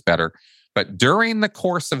case was better. But during the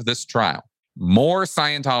course of this trial, more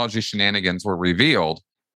Scientology shenanigans were revealed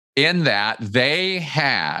in that they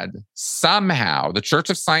had somehow, the Church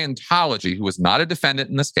of Scientology, who was not a defendant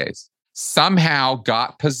in this case, somehow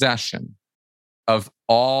got possession of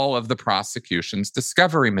all of the prosecution's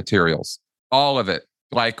discovery materials. All of it.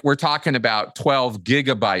 Like, we're talking about 12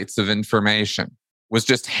 gigabytes of information was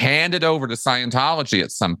just handed over to Scientology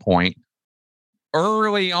at some point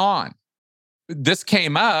early on. This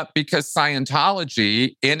came up because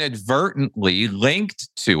Scientology inadvertently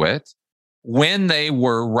linked to it when they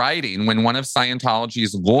were writing, when one of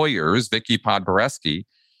Scientology's lawyers, Vicky Podboreski,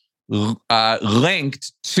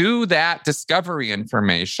 linked to that discovery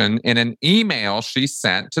information in an email she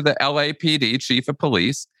sent to the LAPD chief of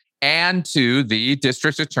police and to the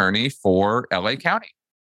district attorney for LA County.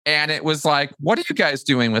 And it was like, what are you guys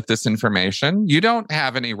doing with this information? You don't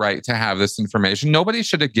have any right to have this information. Nobody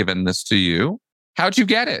should have given this to you. How'd you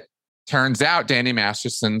get it? Turns out Danny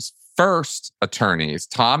Masterson's first attorneys,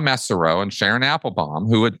 Tom Messerow and Sharon Applebaum,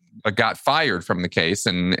 who had got fired from the case,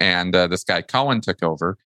 and this guy Cohen took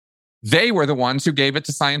over, they were the ones who gave it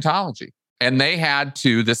to Scientology. And they had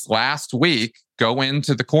to, this last week, go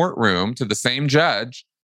into the courtroom to the same judge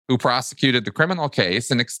who prosecuted the criminal case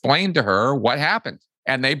and explain to her what happened.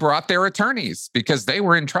 And they brought their attorneys because they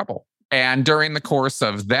were in trouble. And during the course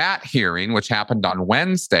of that hearing, which happened on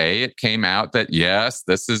Wednesday, it came out that, yes,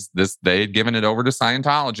 they had given it over to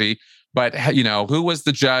Scientology. But, who was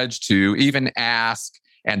the judge to even ask?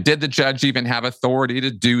 And did the judge even have authority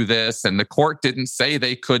to do this? And the court didn't say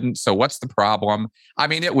they couldn't. So what's the problem? I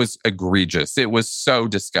mean, it was egregious. It was so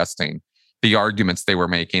disgusting, the arguments they were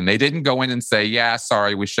making. They didn't go in and say, yeah,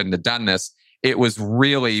 sorry, we shouldn't have done this. It was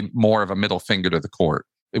really more of a middle finger to the court.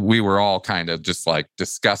 We were all kind of just like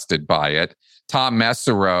disgusted by it. Tom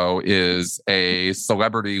Messerow is a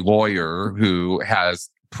celebrity lawyer who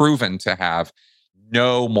has proven to have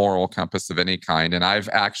no moral compass of any kind. And I've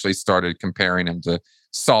actually started comparing him to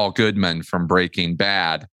Saul Goodman from Breaking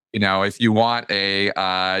Bad. If you want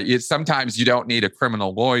sometimes you don't need a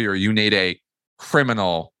criminal lawyer, you need a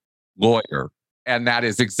criminal lawyer. And that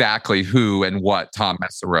is exactly who and what Tom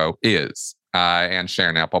Messerow is. and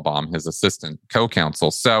Sharon Applebaum, his assistant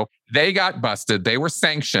co-counsel. So they got busted. They were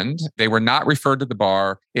sanctioned. They were not referred to the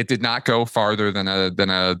bar. It did not go farther than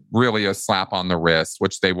a really a slap on the wrist,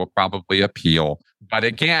 which they will probably appeal. But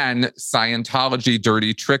again, Scientology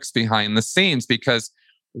dirty tricks behind the scenes, because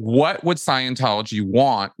what would Scientology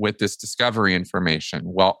want with this discovery information?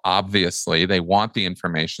 Well, obviously, they want the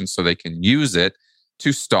information so they can use it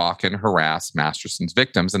to stalk and harass Masterson's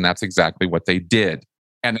victims. And that's exactly what they did.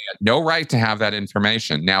 And they had no right to have that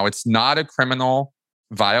information. Now, it's not a criminal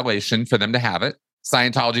violation for them to have it.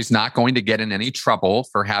 Scientology is not going to get in any trouble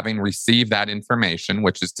for having received that information,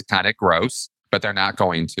 which is kind of gross, but they're not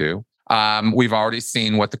going to. We've already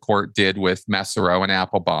seen what the court did with Mesereau and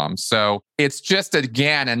Applebaum. So it's just,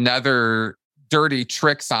 again, another dirty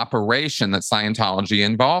tricks operation that Scientology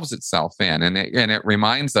involves itself in. And it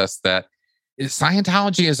reminds us that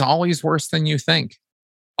Scientology is always worse than you think.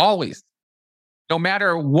 Always. No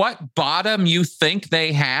matter what bottom you think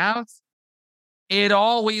they have, it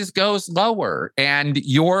always goes lower. And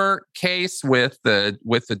your case with the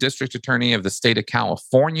district attorney of the state of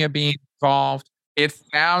California being involved, it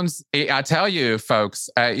sounds, I tell you, folks,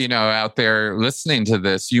 out there listening to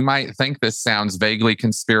this, you might think this sounds vaguely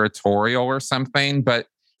conspiratorial or something, but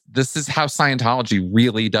this is how Scientology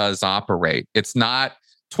really does operate. It's not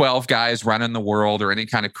 12 guys running the world or any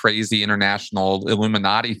kind of crazy international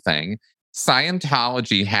Illuminati thing.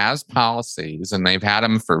 Scientology has policies, and they've had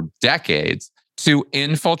them for decades, to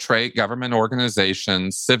infiltrate government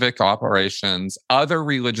organizations, civic operations, other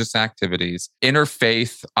religious activities,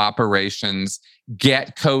 interfaith operations,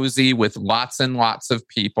 get cozy with lots and lots of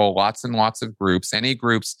people, lots and lots of groups, any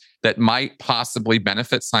groups that might possibly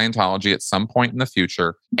benefit Scientology at some point in the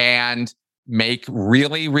future, and make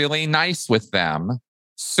really, really nice with them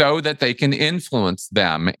so that they can influence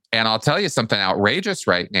them. And I'll tell you something outrageous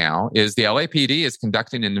right now is the LAPD is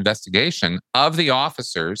conducting an investigation of the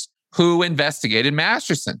officers who investigated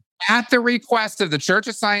Masterson at the request of the Church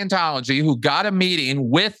of Scientology, who got a meeting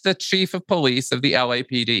with the chief of police of the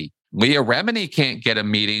LAPD. Leah Remini can't get a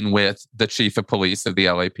meeting with the chief of police of the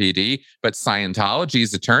LAPD, but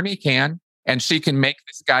Scientology's attorney can, and she can make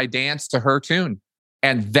this guy dance to her tune.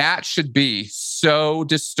 And that should be so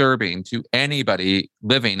disturbing to anybody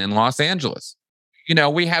living in Los Angeles.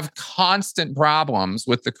 We have constant problems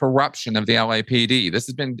with the corruption of the LAPD. This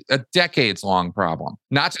has been a decades-long problem,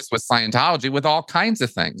 not just with Scientology, with all kinds of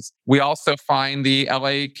things. We also find the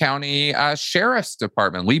LA County Sheriff's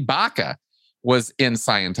Department, Lee Baca, was in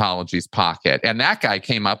Scientology's pocket. And that guy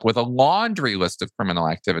came up with a laundry list of criminal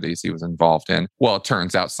activities he was involved in. Well, it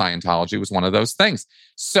turns out Scientology was one of those things.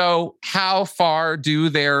 So how far do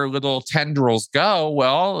their little tendrils go?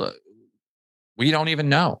 Well, we don't even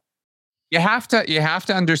know. You have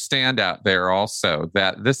to understand out there also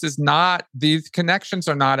that these connections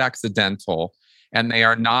are not accidental, and they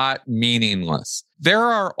are not meaningless. There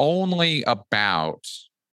are only about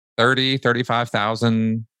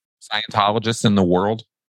 35,000 Scientologists in the world.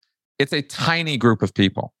 It's a tiny group of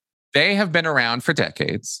people. They have been around for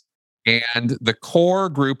decades. And the core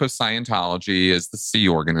group of Scientology is the Sea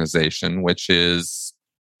Organization, which is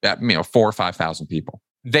 4,000 or 5,000 people.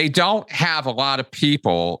 They don't have a lot of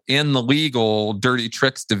people in the legal dirty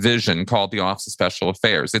tricks division called the Office of Special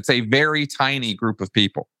Affairs. It's a very tiny group of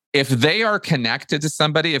people. If they are connected to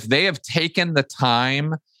somebody, if they have taken the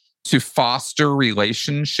time to foster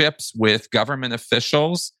relationships with government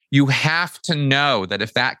officials, you have to know that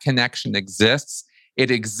if that connection exists,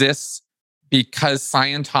 it exists because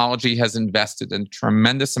Scientology has invested a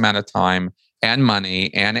tremendous amount of time and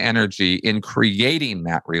money and energy in creating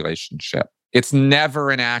that relationship. It's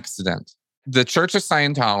never an accident. The Church of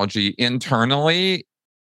Scientology internally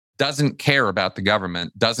doesn't care about the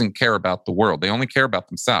government, doesn't care about the world. They only care about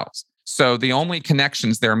themselves. So the only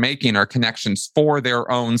connections they're making are connections for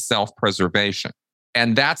their own self-preservation.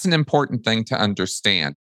 And that's an important thing to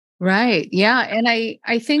understand. Right. Yeah. And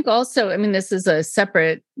I think also, this is a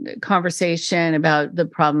separate conversation about the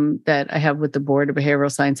problem that I have with the Board of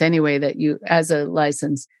Behavioral Science anyway, that you, as a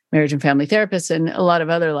licensed marriage and family therapist and a lot of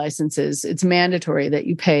other licenses, it's mandatory that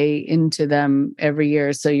you pay into them every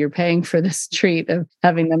year. So you're paying for this treat of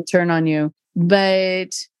having them turn on you. But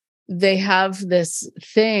they have this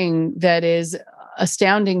thing that is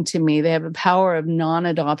astounding to me. They have a power of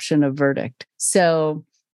non-adoption of verdict. So,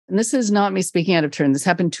 and this is not me speaking out of turn. This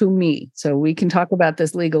happened to me. So we can talk about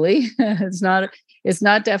this legally. It's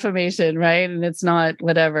not defamation, right? And it's not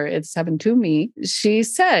whatever. It's happened to me. She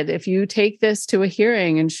said, if you take this to a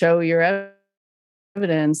hearing and show your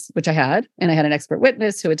evidence, which I had, and I had an expert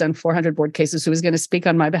witness who had done 400 board cases who was going to speak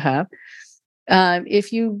on my behalf.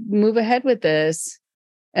 If you move ahead with this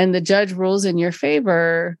and the judge rules in your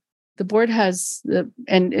favor, the board has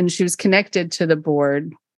and she was connected to the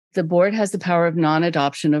board. The board has the power of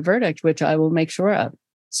non-adoption of verdict, which I will make sure of.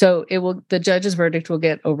 So the judge's verdict will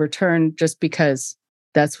get overturned just because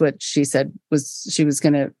that's what she said she was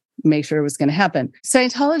going to make sure it was going to happen.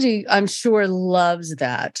 Scientology, I'm sure, loves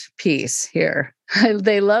that piece here.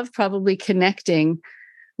 They love probably connecting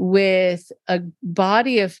with a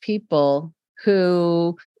body of people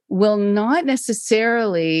who will not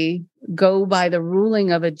necessarily go by the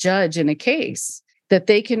ruling of a judge in a case, that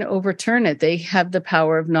they can overturn it. They have the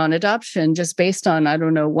power of non-adoption just based on, I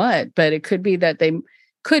don't know what, but it could be that I'm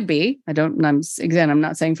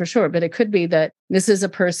not saying for sure, but it could be that this is a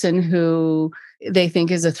person who they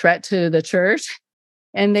think is a threat to the church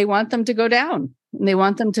and they want them to go down. And they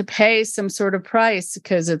want them to pay some sort of price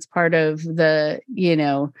because it's part of their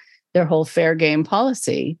whole fair game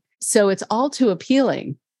policy. So it's all too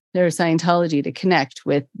appealing, their Scientology, to connect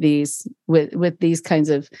with these kinds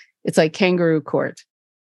of, it's like kangaroo court.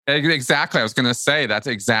 Exactly. I was going to say that's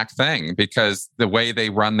the exact thing, because the way they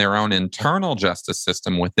run their own internal justice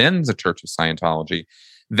system within the Church of Scientology,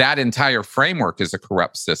 that entire framework is a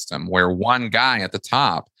corrupt system where one guy at the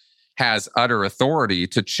top has utter authority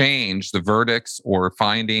to change the verdicts or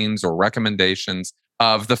findings or recommendations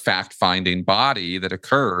of the fact-finding body that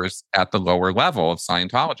occurs at the lower level of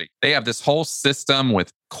Scientology. They have this whole system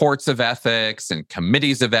with courts of ethics and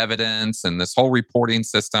committees of evidence and this whole reporting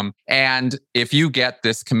system. And if you get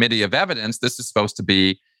this committee of evidence, this is supposed to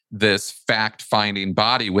be this fact-finding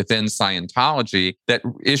body within Scientology that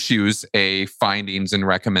issues a findings and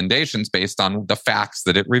recommendations based on the facts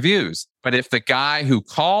that it reviews. But if the guy who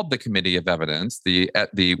called the committee of evidence, the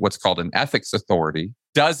what's called an ethics authority,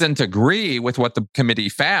 doesn't agree with what the committee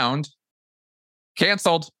found,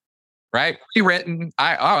 canceled, right? Rewritten.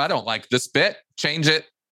 I don't like this bit, change it,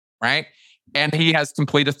 right? And he has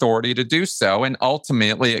complete authority to do so. And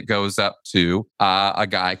ultimately, it goes up to a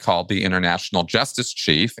guy called the International Justice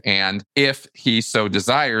Chief. And if he so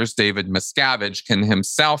desires, David Miscavige can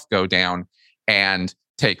himself go down and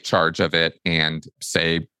take charge of it and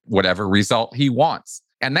say whatever result he wants.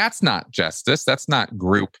 And that's not justice. That's not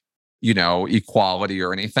group, equality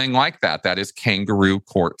or anything like that. That is kangaroo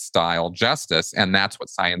court style justice. And that's what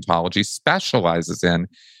Scientology specializes in.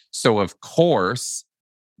 So, of course,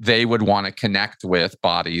 they would want to connect with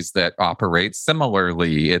bodies that operate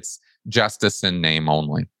similarly. It's justice in name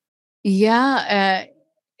only. Yeah.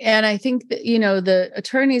 And I think that, the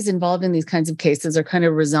attorneys involved in these kinds of cases are kind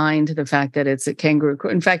of resigned to the fact that it's a kangaroo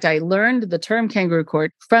court. In fact, I learned the term kangaroo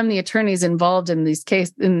court from the attorneys involved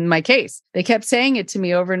in my case. They kept saying it to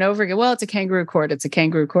me over and over again. Well, it's a kangaroo court. It's a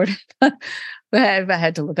kangaroo court. But I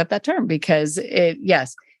had to look up that term because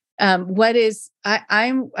yes. I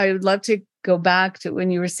would love to go back to when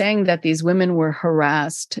you were saying that these women were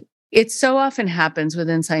harassed. It so often happens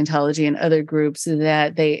within Scientology and other groups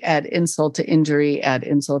that they add insult to injury, add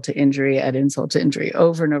insult to injury, add insult to injury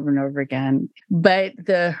over and over and over again. But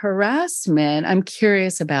the harassment, I'm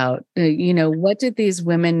curious about, what did these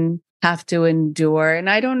women have to endure? And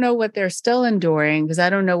I don't know what they're still enduring because I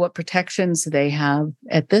don't know what protections they have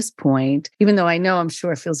at this point, even though I'm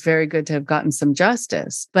sure it feels very good to have gotten some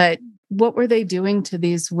justice. But what were they doing to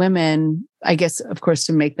these women, I guess, of course,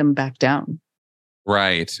 to make them back down?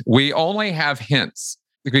 Right. We only have hints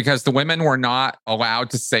because the women were not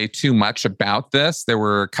allowed to say too much about this. There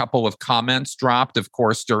were a couple of comments dropped, of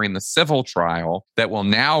course, during the civil trial that will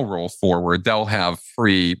now roll forward. They'll have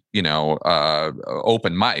free,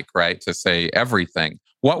 open mic, right, to say everything.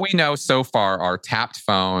 What we know so far are tapped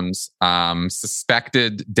phones,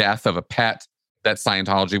 suspected death of a pet that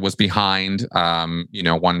Scientology was behind.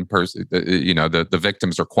 One person, the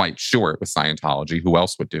victims are quite sure it was Scientology. Who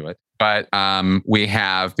else would do it? But we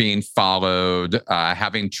have being followed,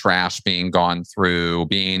 having trash being gone through,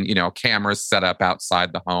 being, cameras set up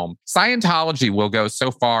outside the home. Scientology will go so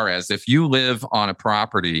far as if you live on a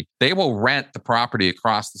property, they will rent the property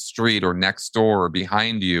across the street or next door or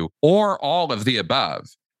behind you, or all of the above.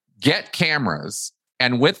 Get cameras.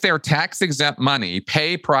 And with their tax-exempt money,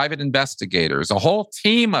 pay private investigators, a whole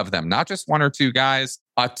team of them, not just one or two guys,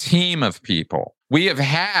 a team of people. We have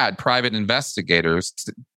had private investigators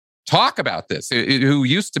talk about this who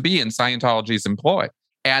used to be in Scientology's employ.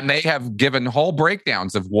 And they have given whole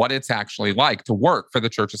breakdowns of what it's actually like to work for the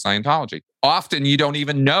Church of Scientology. Often you don't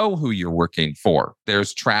even know who you're working for.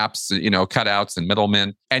 There's traps, cutouts and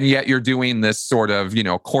middlemen. And yet you're doing this sort of,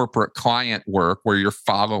 corporate client work where you're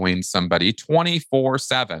following somebody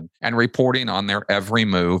 24/7 and reporting on their every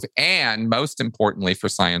move. And most importantly for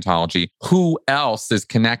Scientology, who else is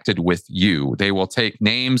connected with you? They will take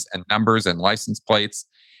names and numbers and license plates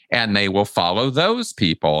And they will follow those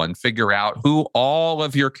people and figure out who all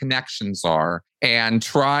of your connections are and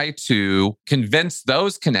try to convince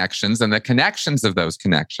those connections and the connections of those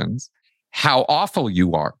connections how awful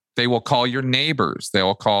you are. They will call your neighbors. They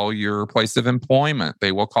will call your place of employment.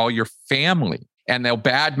 They will call your family. And they'll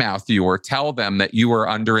badmouth you or tell them that you are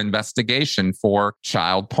under investigation for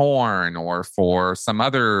child porn or for some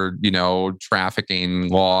other, trafficking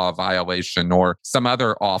law violation or some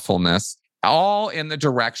other awfulness, all in the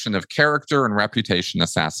direction of character and reputation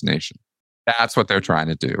assassination. That's what they're trying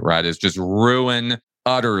to do, right? Is just ruin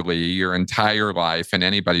utterly your entire life and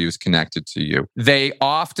anybody who's connected to you. They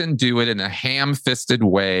often do it in a ham-fisted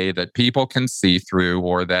way that people can see through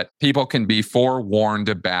or that people can be forewarned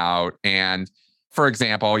about. And for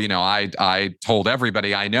example, I told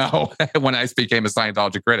everybody I know when I became a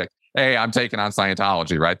Scientology critic, hey, I'm taking on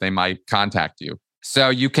Scientology, right? They might contact you. So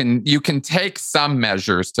you can take some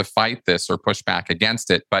measures to fight this or push back against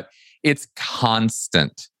it, but it's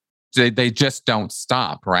constant. They just don't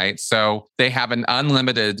stop, right? So they have an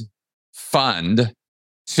unlimited fund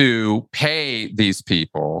to pay these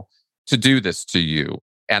people to do this to you.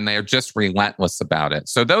 And they're just relentless about it.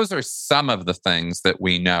 So those are some of the things that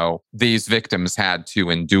we know these victims had to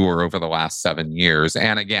endure over the last 7 years.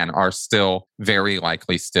 And again, are still very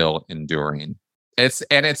likely still enduring. It's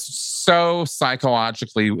so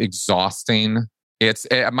psychologically exhausting.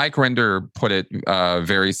 Mike Rinder put it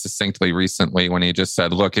very succinctly recently when he just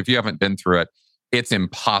said, look, if you haven't been through it, it's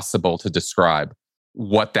impossible to describe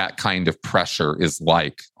what that kind of pressure is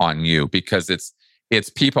like on you, because it's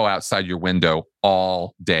people outside your window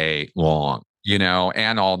all day long,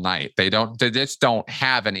 and all night. They just don't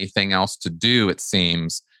have anything else to do, it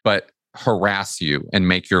seems, but harass you and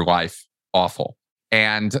make your life awful.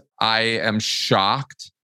 And I am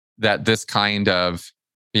shocked that this kind of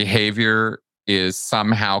behavior is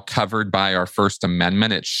somehow covered by our First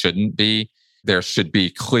Amendment. It shouldn't be. There should be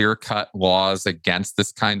clear-cut laws against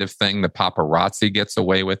this kind of thing. The paparazzi gets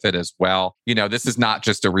away with it as well. This is not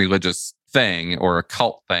just a religious thing or a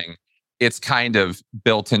cult thing. It's kind of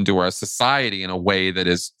built into our society in a way that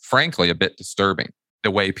is, frankly, a bit disturbing. The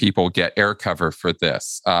way people get air cover for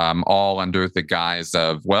this, all under the guise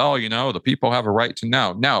of, the people have a right to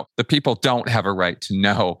know. No, the people don't have a right to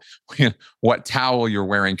know what towel you're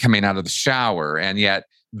wearing coming out of the shower. And yet,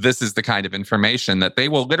 this is the kind of information that they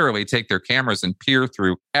will literally take their cameras and peer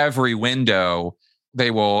through every window. They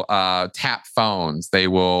will tap phones. They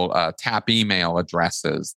will tap email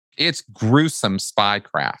addresses. It's gruesome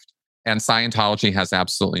spycraft. And Scientology has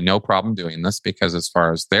absolutely no problem doing this because as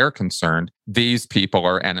far as they're concerned, these people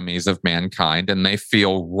are enemies of mankind and they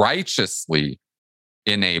feel righteously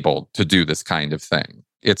enabled to do this kind of thing.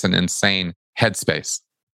 It's an insane headspace.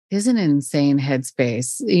 It is an insane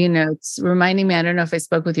headspace. It's reminding me, I don't know if I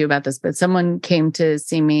spoke with you about this, but someone came to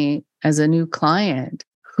see me as a new client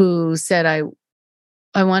who said,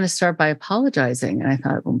 I want to start by apologizing. And I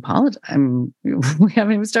thought, we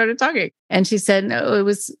haven't even started talking. And she said, no, it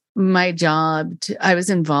was my job. I was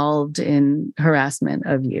involved in harassment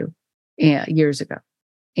of you years ago.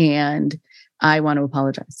 And I want to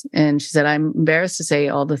apologize. And she said, I'm embarrassed to say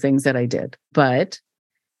all the things that I did, but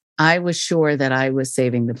I was sure that I was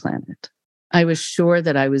saving the planet. I was sure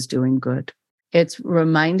that I was doing good. It's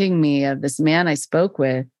reminding me of this man I spoke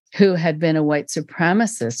with who had been a white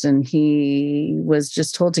supremacist. And he was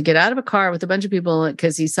just told to get out of a car with a bunch of people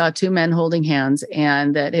because he saw two men holding hands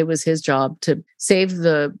and that it was his job to save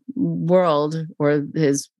the world or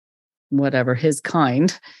his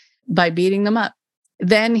kind by beating them up.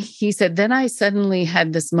 Then he said, then I suddenly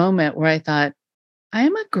had this moment where I thought, I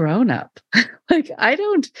am a grown-up.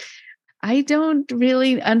 I don't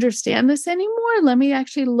really understand this anymore. Let me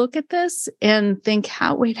actually look at this and think,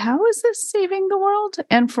 how is this saving the world?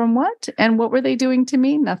 And from what? And what were they doing to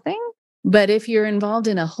me? Nothing. But if you're involved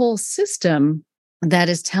in a whole system that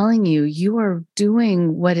is telling you you are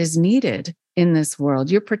doing what is needed in this world,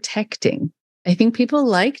 you're protecting. I think people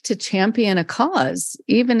like to champion a cause,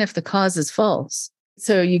 even if the cause is false.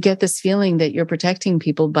 So you get this feeling that you're protecting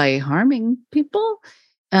people by harming people.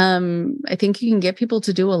 I think you can get people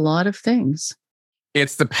to do a lot of things.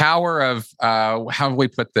 It's the power of, how do we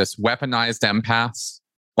put this, weaponized empaths.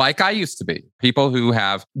 Like I used to be. People who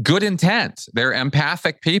have good intent. They're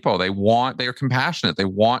empathic people. They're compassionate. They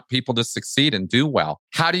want people to succeed and do well.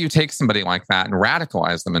 How do you take somebody like that and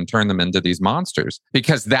radicalize them and turn them into these monsters?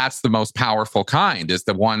 Because that's the most powerful kind, is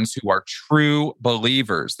the ones who are true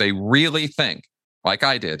believers. They really think, like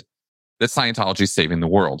I did, that Scientology is saving the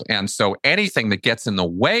world. And so anything that gets in the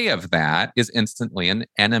way of that is instantly an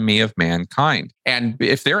enemy of mankind. And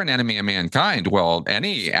if they're an enemy of mankind, well,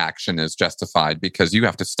 any action is justified because you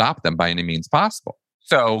have to stop them by any means possible.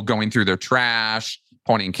 So going through their trash,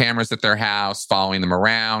 pointing cameras at their house, following them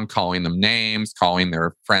around, calling them names, calling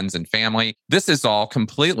their friends and family. This is all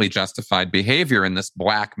completely justified behavior in this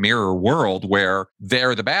Black Mirror world where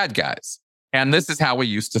they're the bad guys. And this is how we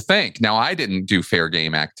used to think. Now, I didn't do fair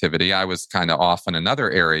game activity. I was kind of off in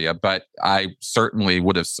another area, but I certainly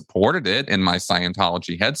would have supported it in my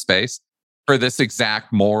Scientology headspace for this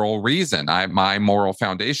exact moral reason. My moral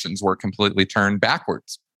foundations were completely turned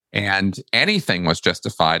backwards. And anything was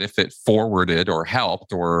justified if it forwarded or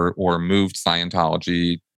helped or moved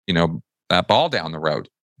Scientology, that ball down the road.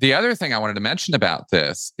 The other thing I wanted to mention about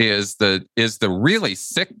this is the really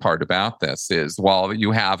sick part about this is while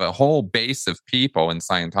you have a whole base of people in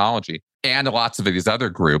Scientology and lots of these other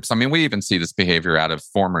groups, I mean, we even see this behavior out of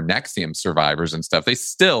former NXIVM survivors and stuff. They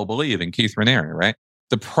still believe in Keith Raniere, right?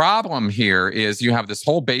 The problem here is you have this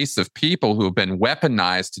whole base of people who have been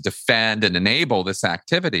weaponized to defend and enable this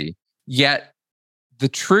activity. Yet the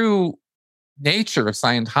true nature of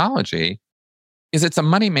Scientology is it's a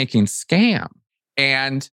money-making scam.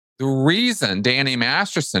 And the reason Danny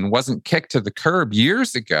Masterson wasn't kicked to the curb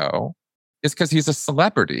years ago is because he's a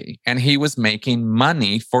celebrity and he was making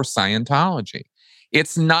money for Scientology.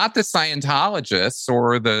 It's not the Scientologists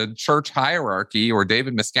or the church hierarchy or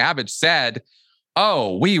David Miscavige said,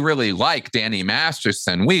 oh, we really like Danny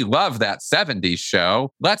Masterson. We love that 70s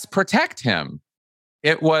show. Let's protect him.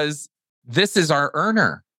 It was, this is our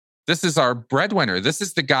earner. This is our breadwinner. This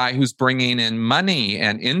is the guy who's bringing in money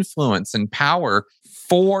and influence and power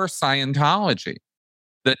for Scientology.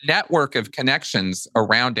 The network of connections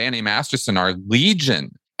around Danny Masterson are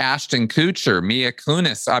legion. Ashton Kutcher, Mia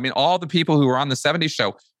Kunis. I mean, all the people who are on the 70s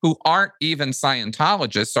show who aren't even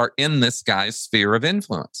Scientologists are in this guy's sphere of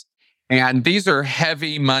influence. And these are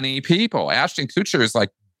heavy money people. Ashton Kutcher is like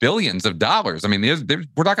billions of dollars. I mean,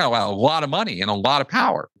 we're talking about a lot of money and a lot of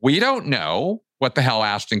power. We don't know what the hell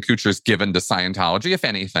Ashton Kutcher's given to Scientology, if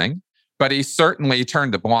anything, but he certainly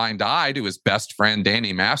turned a blind eye to his best friend,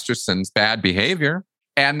 Danny Masterson's bad behavior.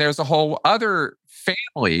 And there's a whole other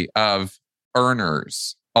family of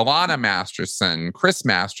earners. Alana Masterson, Chris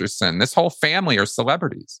Masterson, this whole family are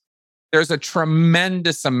celebrities. There's a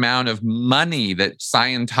tremendous amount of money that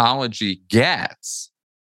Scientology gets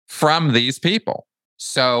from these people.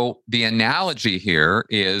 So the analogy here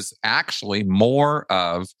is actually more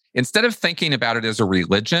of, instead of thinking about it as a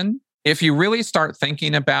religion, if you really start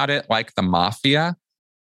thinking about it like the mafia,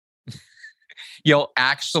 you'll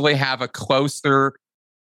actually have a closer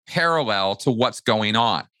parallel to what's going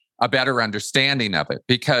on, a better understanding of it.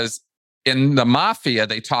 Because in the mafia,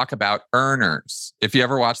 they talk about earners. If you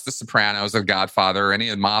ever watch The Sopranos or Godfather or any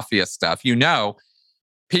of the mafia stuff,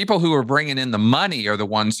 people who are bringing in the money are the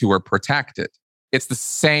ones who are protected. It's the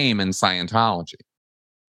same in Scientology.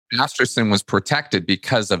 Masterson was protected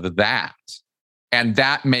because of that. And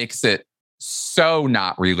that makes it so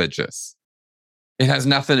not religious. It has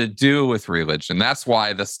nothing to do with religion. That's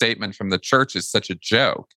why the statement from the church is such a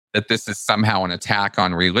joke, that this is somehow an attack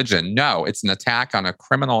on religion. No, it's an attack on a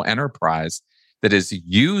criminal enterprise that is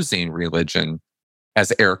using religion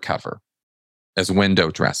as air cover, as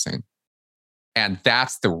window dressing. And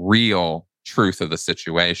that's the real truth of the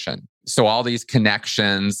situation. So all these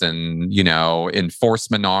connections and,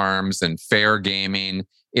 enforcement arms and fair gaming,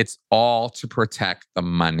 it's all to protect the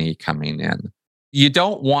money coming in. You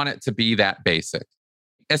don't want it to be that basic,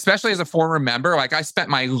 especially as a former member. Like, I spent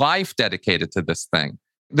my life dedicated to this thing.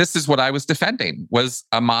 This is what I was defending, was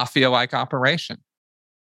a mafia-like operation.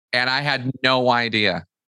 And I had no idea.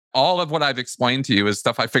 All of what I've explained to you is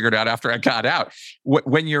stuff I figured out after I got out.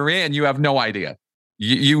 When you're in, you have no idea.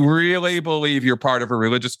 You really believe you're part of a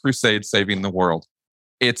religious crusade saving the world.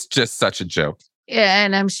 It's just such a joke. Yeah,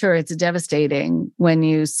 and I'm sure it's devastating when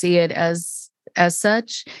you see it as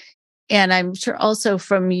such. And I'm sure also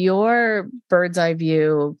from your bird's eye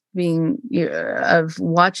view, of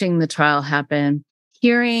watching the trial happen,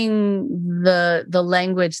 hearing the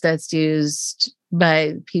language that's used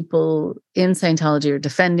by people in Scientology or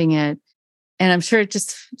defending it, and I'm sure it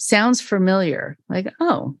just sounds familiar, like,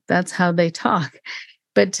 oh, that's how they talk.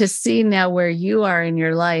 But to see now where you are in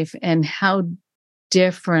your life and how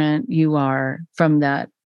different you are from that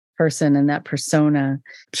person and that persona,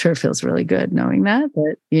 sure feels really good knowing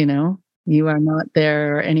that you are not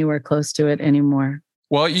there or anywhere close to it anymore.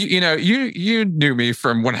 Well, you knew me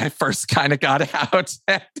from when I first kind of got out.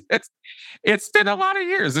 It's been a lot of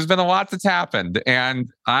years. There's been a lot that's happened,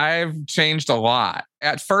 and I've changed a lot.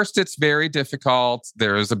 At first, it's very difficult.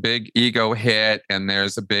 There's a big ego hit, and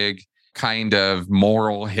there's a big kind of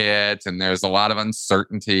moral hit, and there's a lot of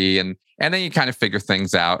uncertainty. And then you kind of figure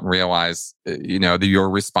things out and realize, your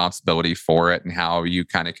responsibility for it and how you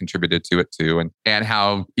kind of contributed to it too. And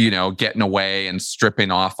how, getting away and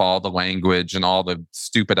stripping off all the language and all the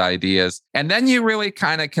stupid ideas. And then you really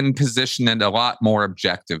kind of can position it a lot more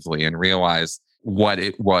objectively and realize what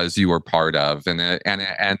it was you were part of and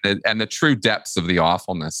the true depths of the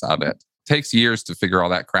awfulness of it. Takes years to figure all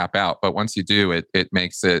that crap out, but once you do, it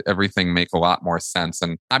makes everything make a lot more sense.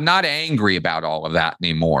 And I'm not angry about all of that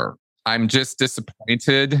anymore. I'm just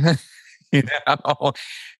disappointed,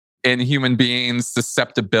 in human beings'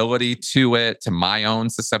 susceptibility to it, to my own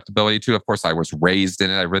susceptibility to it. Of course, I was raised in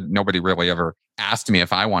it. Nobody really ever asked me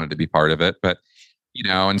if I wanted to be part of it, but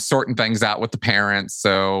and sorting things out with the parents,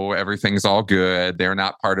 so everything's all good. They're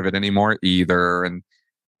not part of it anymore either, and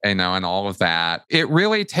all of that. It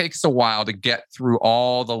really takes a while to get through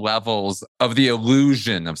all the levels of the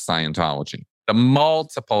illusion of Scientology, the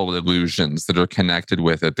multiple illusions that are connected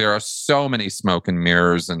with it. There are so many smoke and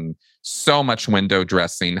mirrors and so much window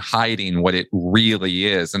dressing, hiding what it really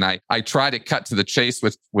is. And I try to cut to the chase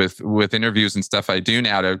with interviews and stuff I do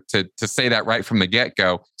now to say that right from the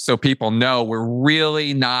get-go, so people know we're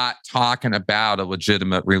really not talking about a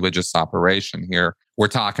legitimate religious operation here. We're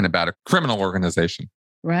talking about a criminal organization.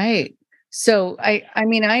 Right. So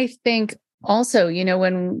I think also,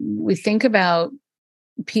 when we think about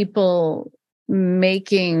people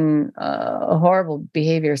making a horrible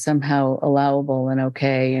behavior somehow allowable and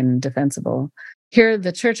okay and defensible, here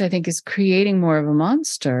the church, I think, is creating more of a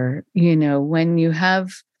monster. When you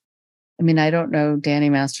have, I don't know Danny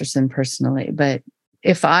Masterson personally, but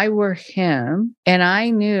if I were him and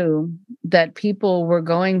I knew that people were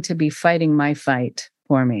going to be fighting my fight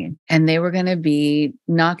for me, and they were going to be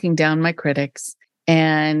knocking down my critics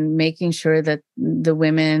and making sure that the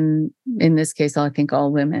women, in this case, I think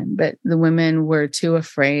all women, but the women were too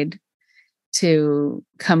afraid to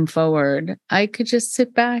come forward, I could just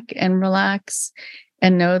sit back and relax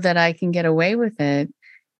and know that I can get away with it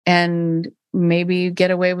and maybe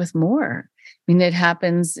get away with more. It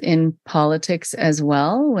happens in politics as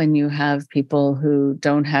well, when you have people who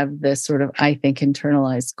don't have this sort of, I think,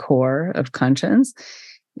 internalized core of conscience,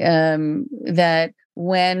 that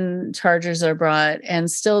when charges are brought and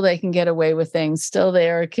still they can get away with things, still they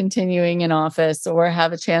are continuing in office or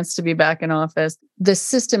have a chance to be back in office, the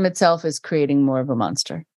system itself is creating more of a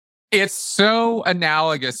monster. It's so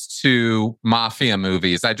analogous to mafia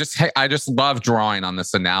movies. I just love drawing on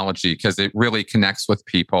this analogy because it really connects with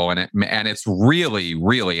people, and it's really,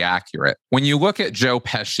 really accurate. When you look at Joe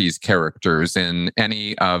Pesci's characters in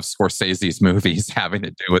any of Scorsese's movies having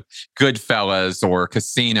to do with Goodfellas or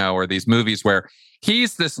Casino, or these movies where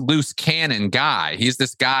he's this loose cannon guy. He's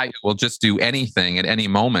this guy who will just do anything at any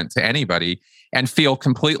moment to anybody and feel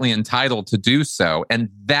completely entitled to do so. And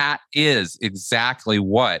that is exactly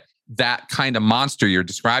what that kind of monster you're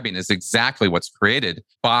describing is, exactly what's created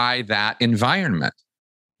by that environment.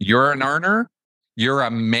 You're an earner. You're a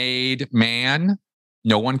made man.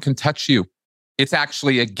 No one can touch you. It's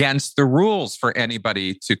actually against the rules for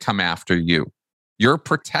anybody to come after you. You're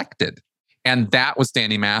protected. And that was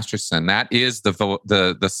Danny Masterson. That is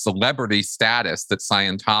the celebrity status that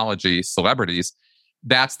Scientology celebrities,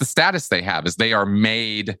 that's the status they have, is they are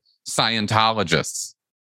made Scientologists.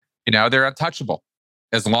 They're untouchable.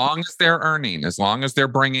 As long as they're earning, as long as they're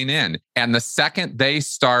bringing in. And the second they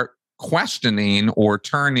start questioning or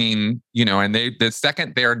turning, the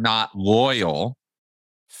second they're not loyal,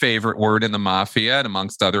 favorite word in the mafia and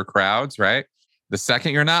amongst other crowds, right? The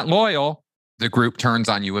second you're not loyal, the group turns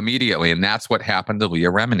on you immediately. And that's what happened to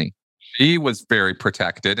Leah Remini. She was very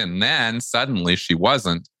protected. And then suddenly she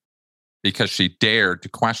wasn't, because she dared to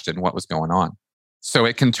question what was going on. So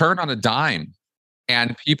it can turn on a dime.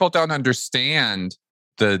 And people don't understand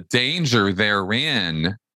the danger they're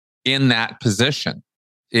in that position.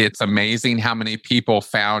 It's amazing how many people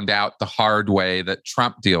found out the hard way that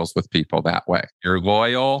Trump deals with people that way. You're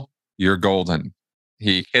loyal, you're golden.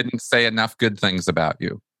 He couldn't say enough good things about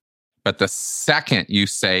you. But the second you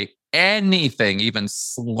say anything, even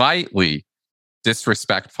slightly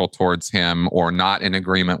disrespectful towards him or not in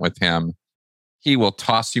agreement with him, he will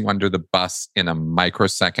toss you under the bus in a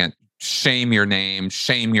microsecond, shame your name,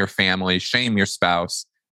 shame your family, shame your spouse,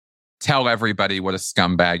 tell everybody what a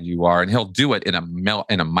scumbag you are, and he'll do it in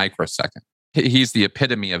a microsecond. He's the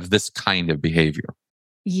epitome of this kind of behavior.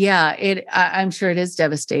 Yeah, I'm sure it is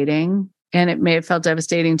devastating. And it may have felt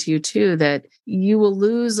devastating to you too, that you will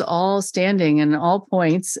lose all standing and all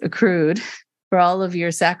points accrued for all of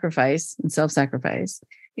your sacrifice and self-sacrifice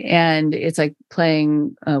And it's like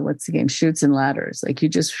playing, what's the game? Shoots and ladders. Like you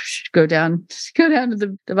just go down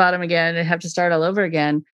to the bottom again and have to start all over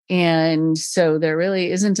again. And so there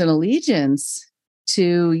really isn't an allegiance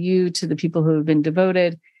to you, to the people who have been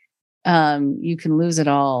devoted. You can lose it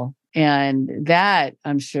all. And that,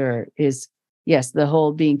 I'm sure, is, yes, the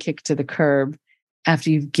whole being kicked to the curb after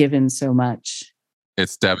you've given so much.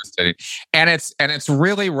 It's devastating. And it's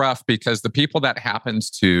really rough because the people that happens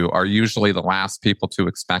to are usually the last people to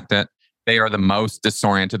expect it. They are the most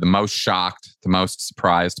disoriented, the most shocked, the most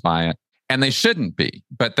surprised by it. And they shouldn't be,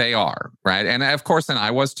 but they are, right? And of course, and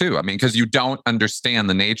I was too. I mean, because you don't understand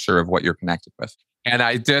the nature of what you're connected with. And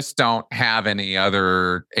I just don't have any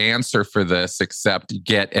other answer for this except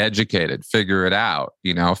get educated, figure it out,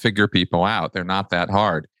 figure people out. They're not that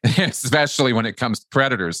hard, especially when it comes to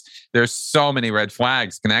predators. There's so many red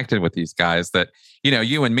flags connected with these guys that,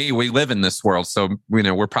 you and me, we live in this world. So,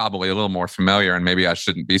 we're probably a little more familiar, and maybe I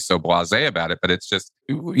shouldn't be so blasé about it, but it's just,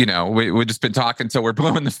 we've just been talking till we're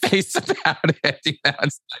blue in the face about it. It's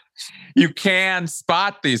like, you can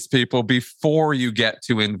spot these people before you get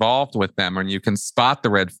too involved with them, and you can spot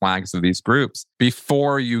the red flags of these groups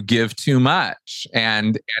before you give too much.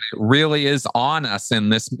 And it really is on us in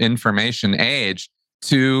this information age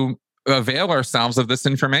to avail ourselves of this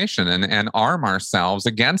information and arm ourselves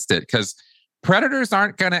against it, because predators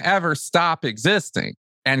aren't going to ever stop existing,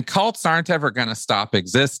 and cults aren't ever going to stop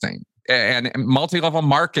existing. And multi-level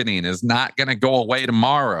marketing is not going to go away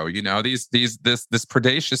tomorrow. This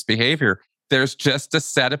predacious behavior, there's just a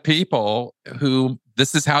set of people who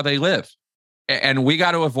this is how they live. And we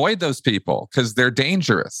got to avoid those people because they're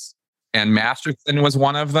dangerous. And Masterson was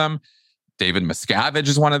one of them. David Miscavige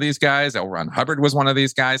is one of these guys. L. Ron Hubbard was one of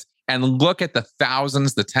these guys. And look at the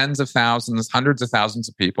thousands, the tens of thousands, hundreds of thousands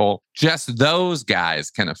of people just those guys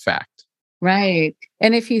can affect. Right.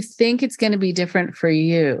 And if you think it's going to be different for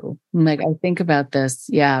you, like I think about this,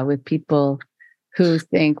 with people who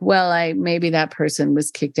think, well, maybe that person was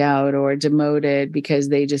kicked out or demoted because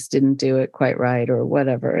they just didn't do it quite right or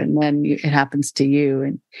whatever. And then it happens to you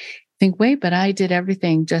and think, wait, but I did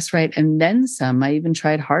everything just right. And then some. I even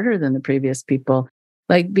tried harder than the previous people.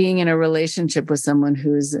 Like being in a relationship with someone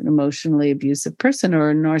who's an emotionally abusive person or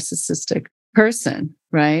a narcissistic person,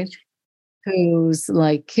 right? Who's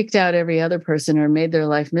like kicked out every other person or made their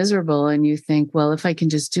life miserable. And you think, well, if I can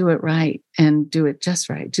just do it right and do it just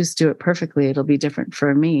right, just do it perfectly, it'll be different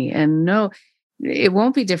for me. And no, it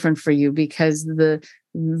won't be different for you because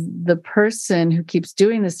the person who keeps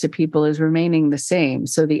doing this to people is remaining the same.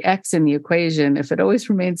 So the X in the equation, if it always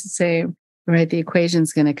remains the same, right, the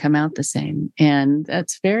equation's going to come out the same. And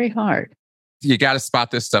that's very hard. You got to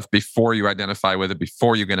spot this stuff before you identify with it,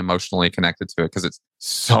 before you get emotionally connected to it, because it's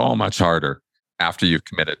so much harder after you've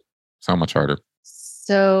committed. So much harder.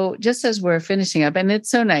 So just as we're finishing up, and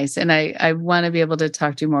it's so nice, and I want to be able to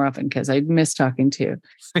talk to you more often because I miss talking to you.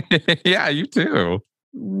 Yeah, you too.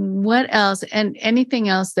 What else? And anything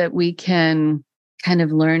else that we can kind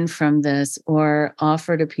of learn from this or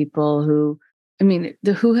offer to people who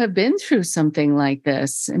have been through something like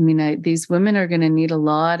this? These women are going to need a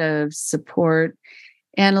lot of support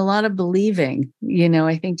and a lot of believing.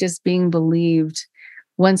 I think just being believed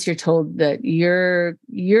once you're told that you're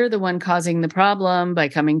the one causing the problem by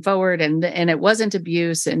coming forward and it wasn't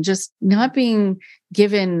abuse, and just not being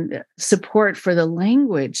given support for the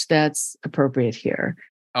language that's appropriate here.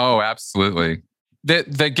 Oh, absolutely. The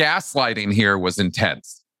gaslighting here was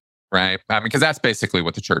intense. Right. Because that's basically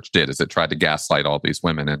what the church did, is it tried to gaslight all these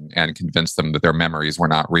women and convince them that their memories were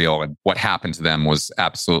not real and what happened to them was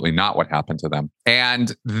absolutely not what happened to them.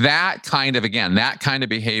 And that kind of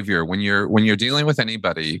behavior, when you're dealing with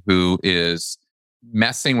anybody who is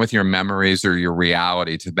messing with your memories or your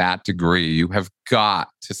reality to that degree, you have got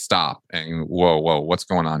to stop and whoa, what's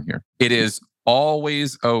going on here? It is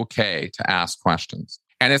always okay to ask questions.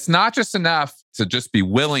 And it's not just enough to just be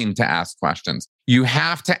willing to ask questions. You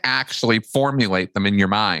have to actually formulate them in your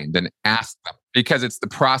mind and ask them, because it's the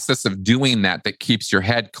process of doing that keeps your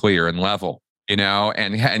head clear and level,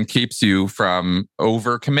 and keeps you from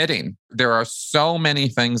overcommitting. There are so many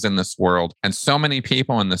things in this world and so many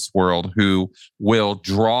people in this world who will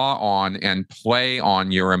draw on and play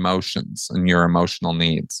on your emotions and your emotional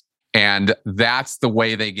needs. And that's the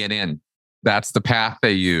way they get in. That's the path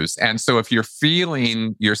they use. And so if you're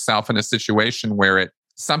feeling yourself in a situation where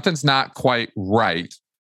something's not quite right,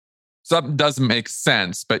 something doesn't make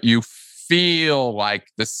sense, but you feel like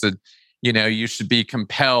this, you should be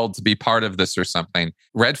compelled to be part of this or something,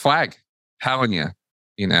 red flag, telling you,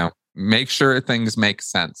 make sure things make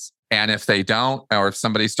sense. And if they don't, or if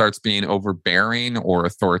somebody starts being overbearing or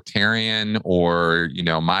authoritarian or,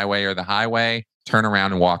 my way or the highway, turn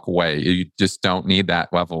around and walk away. You just don't need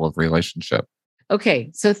that level of relationship. Okay.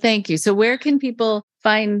 So thank you. So where can people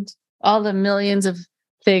find all the millions of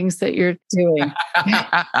things that you're doing?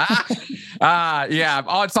 Yeah.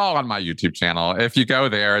 Oh, it's all on my YouTube channel. If you go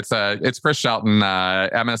there, it's Chris Shelton,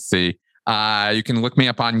 MSc. You can look me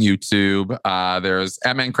up on YouTube. There's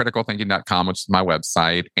mncriticalthinking.com, which is my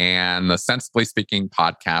website, and the Sensibly Speaking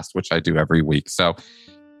podcast, which I do every week. So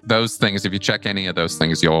those things, if you check any of those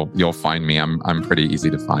things, you'll find me. I'm pretty easy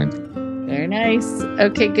to find. Very nice.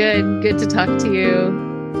 Okay, good. Good to talk to you.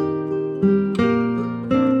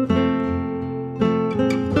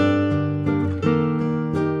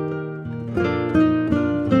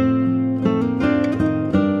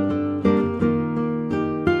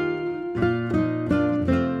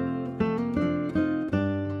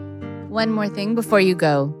 One more thing before you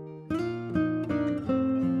go.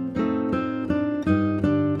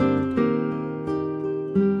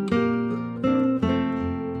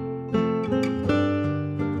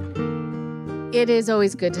 It is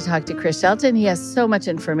always good to talk to Chris Shelton. He has so much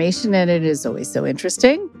information and it is always so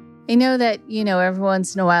interesting. I know that, every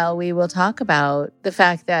once in a while we will talk about the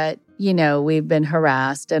fact that, we've been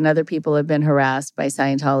harassed and other people have been harassed by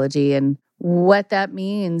Scientology and what that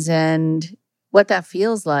means and what that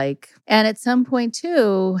feels like. And at some point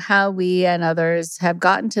too, how we and others have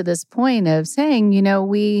gotten to this point of saying,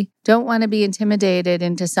 we don't want to be intimidated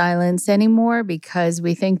into silence anymore because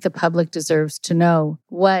we think the public deserves to know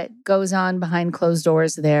what goes on behind closed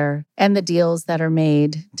doors there and the deals that are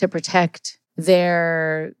made to protect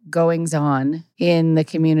their goings on in the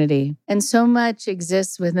community. And so much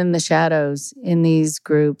exists within the shadows in these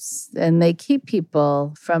groups, and they keep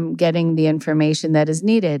people from getting the information that is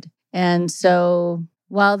needed. And so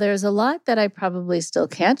while there's a lot that I probably still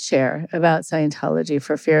can't share about Scientology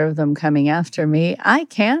for fear of them coming after me, I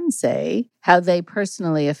can say how they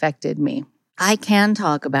personally affected me. I can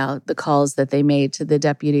talk about the calls that they made to the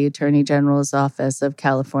Deputy Attorney General's Office of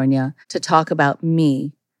California to talk about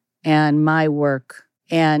me and my work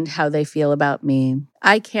and how they feel about me.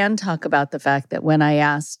 I can talk about the fact that when I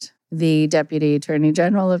asked the Deputy Attorney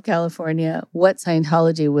General of California what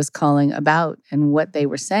Scientology was calling about and what they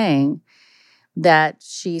were saying, that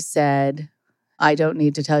she said, I don't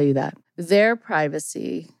need to tell you that. Their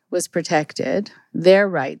privacy was protected. Their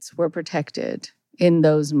rights were protected in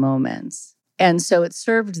those moments. And so it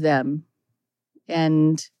served them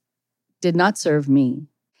and did not serve me.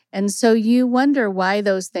 And so you wonder why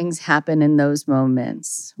those things happen in those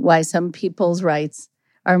moments, why some people's rights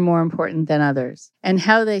are more important than others, and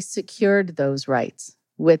how they secured those rights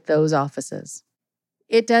with those offices.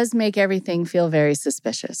 It does make everything feel very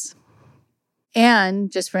suspicious.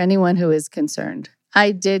 And just for anyone who is concerned,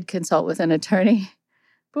 I did consult with an attorney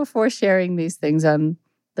before sharing these things on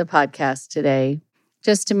the podcast today,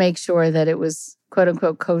 just to make sure that it was quote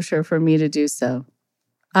unquote kosher for me to do so.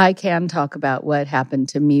 I can talk about what happened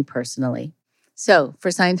to me personally. So for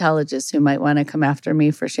Scientologists who might want to come after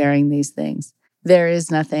me for sharing these things, there is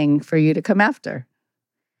nothing for you to come after.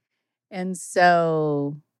 And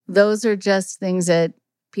so those are just things that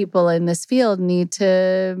people in this field need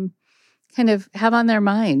to kind of have on their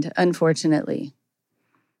mind, unfortunately.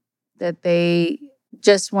 That they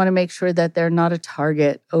just want to make sure that they're not a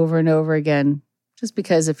target over and over again, just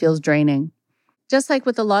because it feels draining. Just like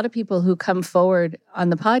with a lot of people who come forward on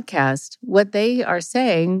the podcast, what they are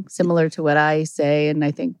saying, similar to what I say, and I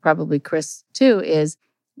think probably Chris too, is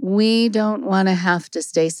we don't want to have to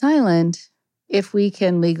stay silent if we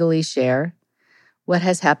can legally share what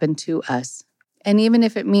has happened to us. And even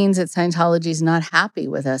if it means that Scientology is not happy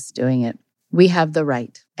with us doing it, we have the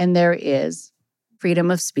right. And there is freedom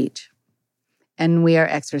of speech. And we are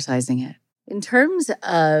exercising it. In terms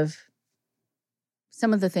of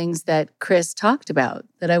some of the things that Chris talked about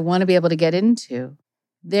that I want to be able to get into,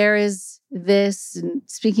 there is this,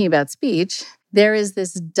 speaking about speech, there is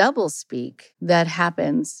this double speak that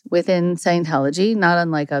happens within Scientology, not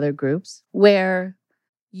unlike other groups, where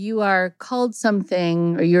you are called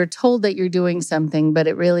something or you're told that you're doing something, but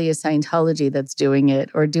it really is Scientology that's doing it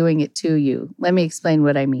or doing it to you. Let me explain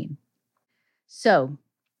what I mean. So,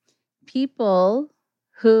 people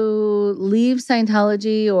who leave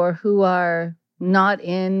Scientology or who are not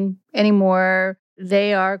in anymore,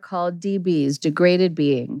 they are called DBs, degraded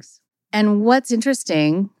beings. And what's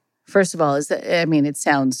interesting, first of all, is that, it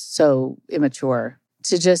sounds so immature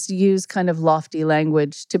to just use kind of lofty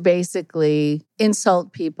language to basically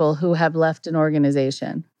insult people who have left an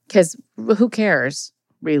organization. Because who cares,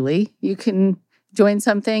 really? You can join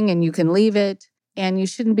something and you can leave it, and you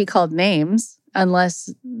shouldn't be called names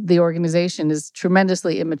unless the organization is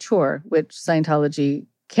tremendously immature, which Scientology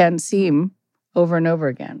can seem over and over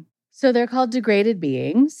again. So they're called degraded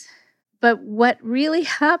beings. But what really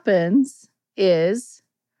happens is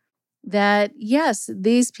that, yes,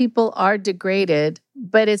 these people are degraded,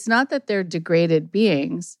 but it's not that they're degraded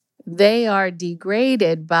beings. They are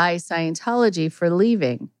degraded by Scientology for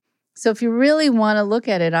leaving. So if you really want to look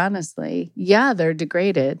at it honestly, yeah, they're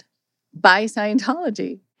degraded by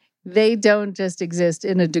Scientology. They don't just exist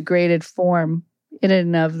in a degraded form in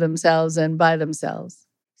and of themselves and by themselves.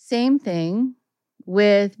 Same thing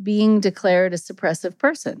with being declared a suppressive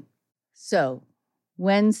person. So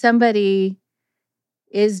when somebody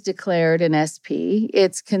is declared an SP,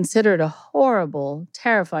 it's considered a horrible,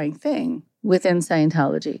 terrifying thing within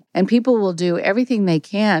Scientology. And people will do everything they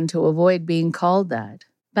can to avoid being called that.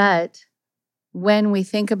 But when we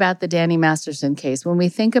think about the Danny Masterson case, when we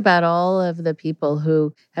think about all of the people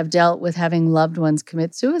who have dealt with having loved ones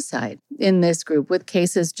commit suicide in this group, with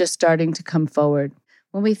cases just starting to come forward,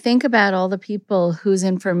 when we think about all the people whose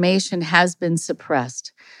information has been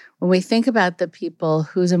suppressed, when we think about the people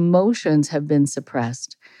whose emotions have been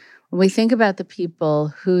suppressed, when we think about the people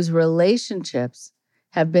whose relationships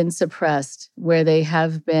have been suppressed, where they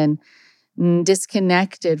have been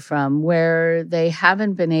disconnected from, where they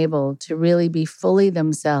haven't been able to really be fully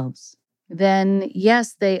themselves, then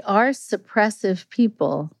yes, they are suppressive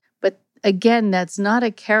people. But again, that's not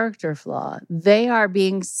a character flaw. They are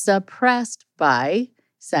being suppressed by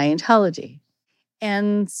Scientology.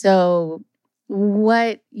 And so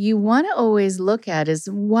what you want to always look at is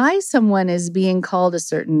why someone is being called a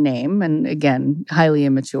certain name. And again, highly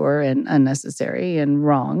immature and unnecessary and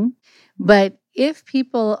wrong. But if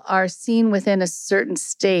people are seen within a certain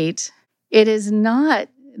state, it is not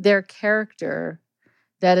their character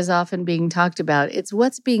that is often being talked about. It's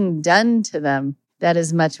what's being done to them that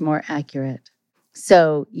is much more accurate.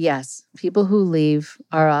 So yes, people who leave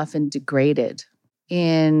are often degraded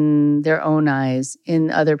in their own eyes, in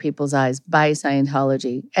other people's eyes, by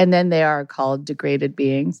Scientology. And then they are called degraded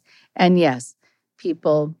beings. And yes,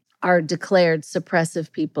 people are declared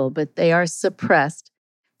suppressive people, but they are suppressed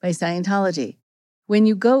by Scientology. When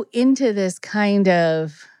you go into this kind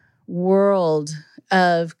of world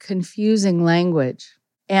of confusing language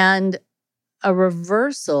and a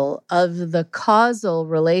reversal of the causal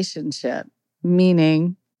relationship,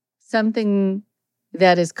 meaning something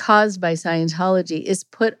that is caused by Scientology is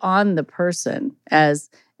put on the person as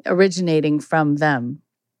originating from them.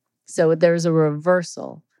 So there's a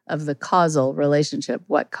reversal of the causal relationship,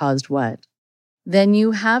 what caused what. Then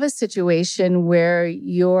you have a situation where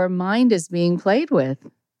your mind is being played with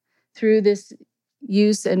through this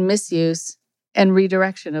use and misuse and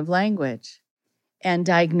redirection of language and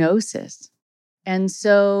diagnosis. And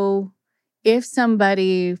so if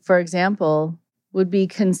somebody, for example, would be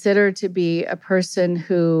considered to be a person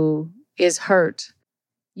who is hurt,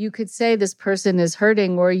 you could say this person is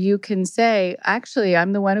hurting, or you can say, actually,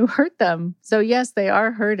 I'm the one who hurt them. So yes, they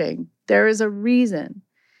are hurting. There is a reason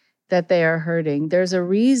that they are hurting. There's a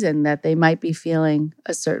reason that they might be feeling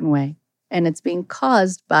a certain way, and it's being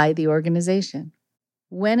caused by the organization.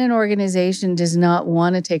 When an organization does not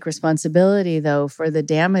want to take responsibility, though, for the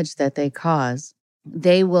damage that they cause,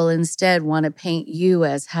 they will instead want to paint you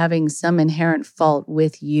as having some inherent fault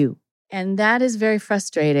with you. And that is very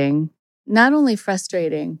frustrating. Not only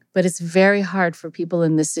frustrating, but it's very hard for people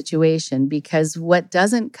in this situation, because what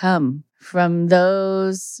doesn't come from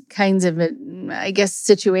those kinds of,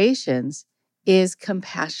 situations is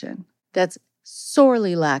compassion. That's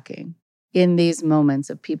sorely lacking in these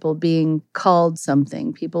moments of people being called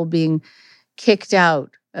something, people being kicked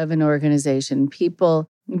out of an organization, people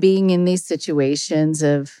being in these situations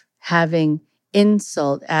of having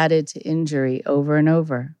insult added to injury over and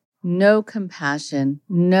over. No compassion,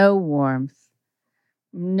 no warmth,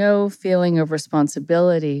 no feeling of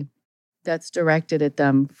responsibility that's directed at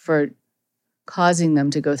them for causing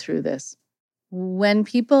them to go through this. When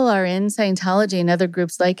people are in Scientology and other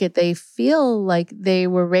groups like it, they feel like they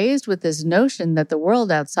were raised with this notion that the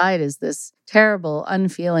world outside is this terrible,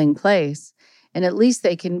 unfeeling place. And at least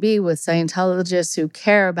they can be with Scientologists who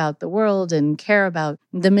care about the world and care about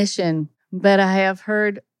the mission. But I have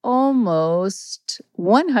heard almost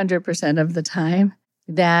 100% of the time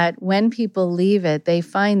that when people leave it, they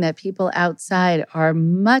find that people outside are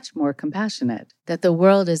much more compassionate, that the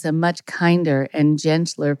world is a much kinder and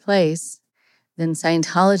gentler place than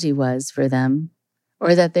Scientology was for them,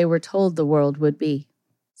 or that they were told the world would be.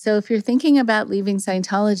 So if you're thinking about leaving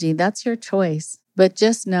Scientology, that's your choice. But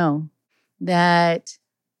just know that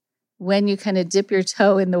when you kind of dip your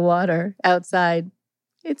toe in the water outside,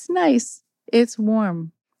 it's nice, it's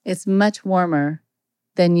warm, It's much warmer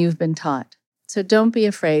than you've been taught. So don't be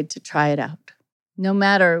afraid to try it out, no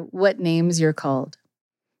matter what names you're called,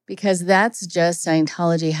 because that's just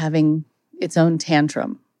Scientology having its own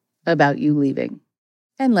tantrum about you leaving.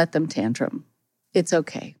 And let them tantrum. It's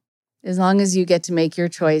okay. As long as you get to make your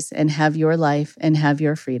choice and have your life and have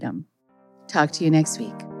your freedom. Talk to you next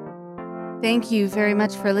week. Thank you very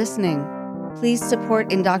much for listening. Please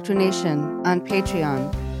support Indoctrination on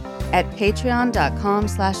Patreon at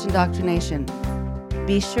patreon.com/indoctrination.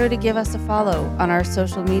 Be sure to give us a follow on our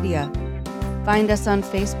social media. Find us on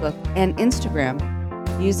Facebook and Instagram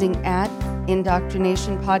using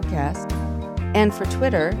 @Indoctrination Podcast. And for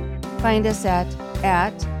Twitter, find us at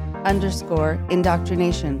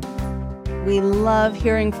 @_indoctrination. We love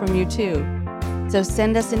hearing from you too. So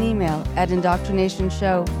send us an email at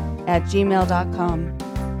indoctrinationshow@gmail.com.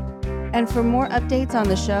 And for more updates on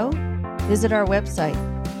the show, visit our website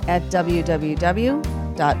at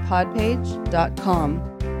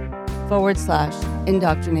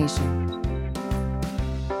www.podpage.com/indoctrination.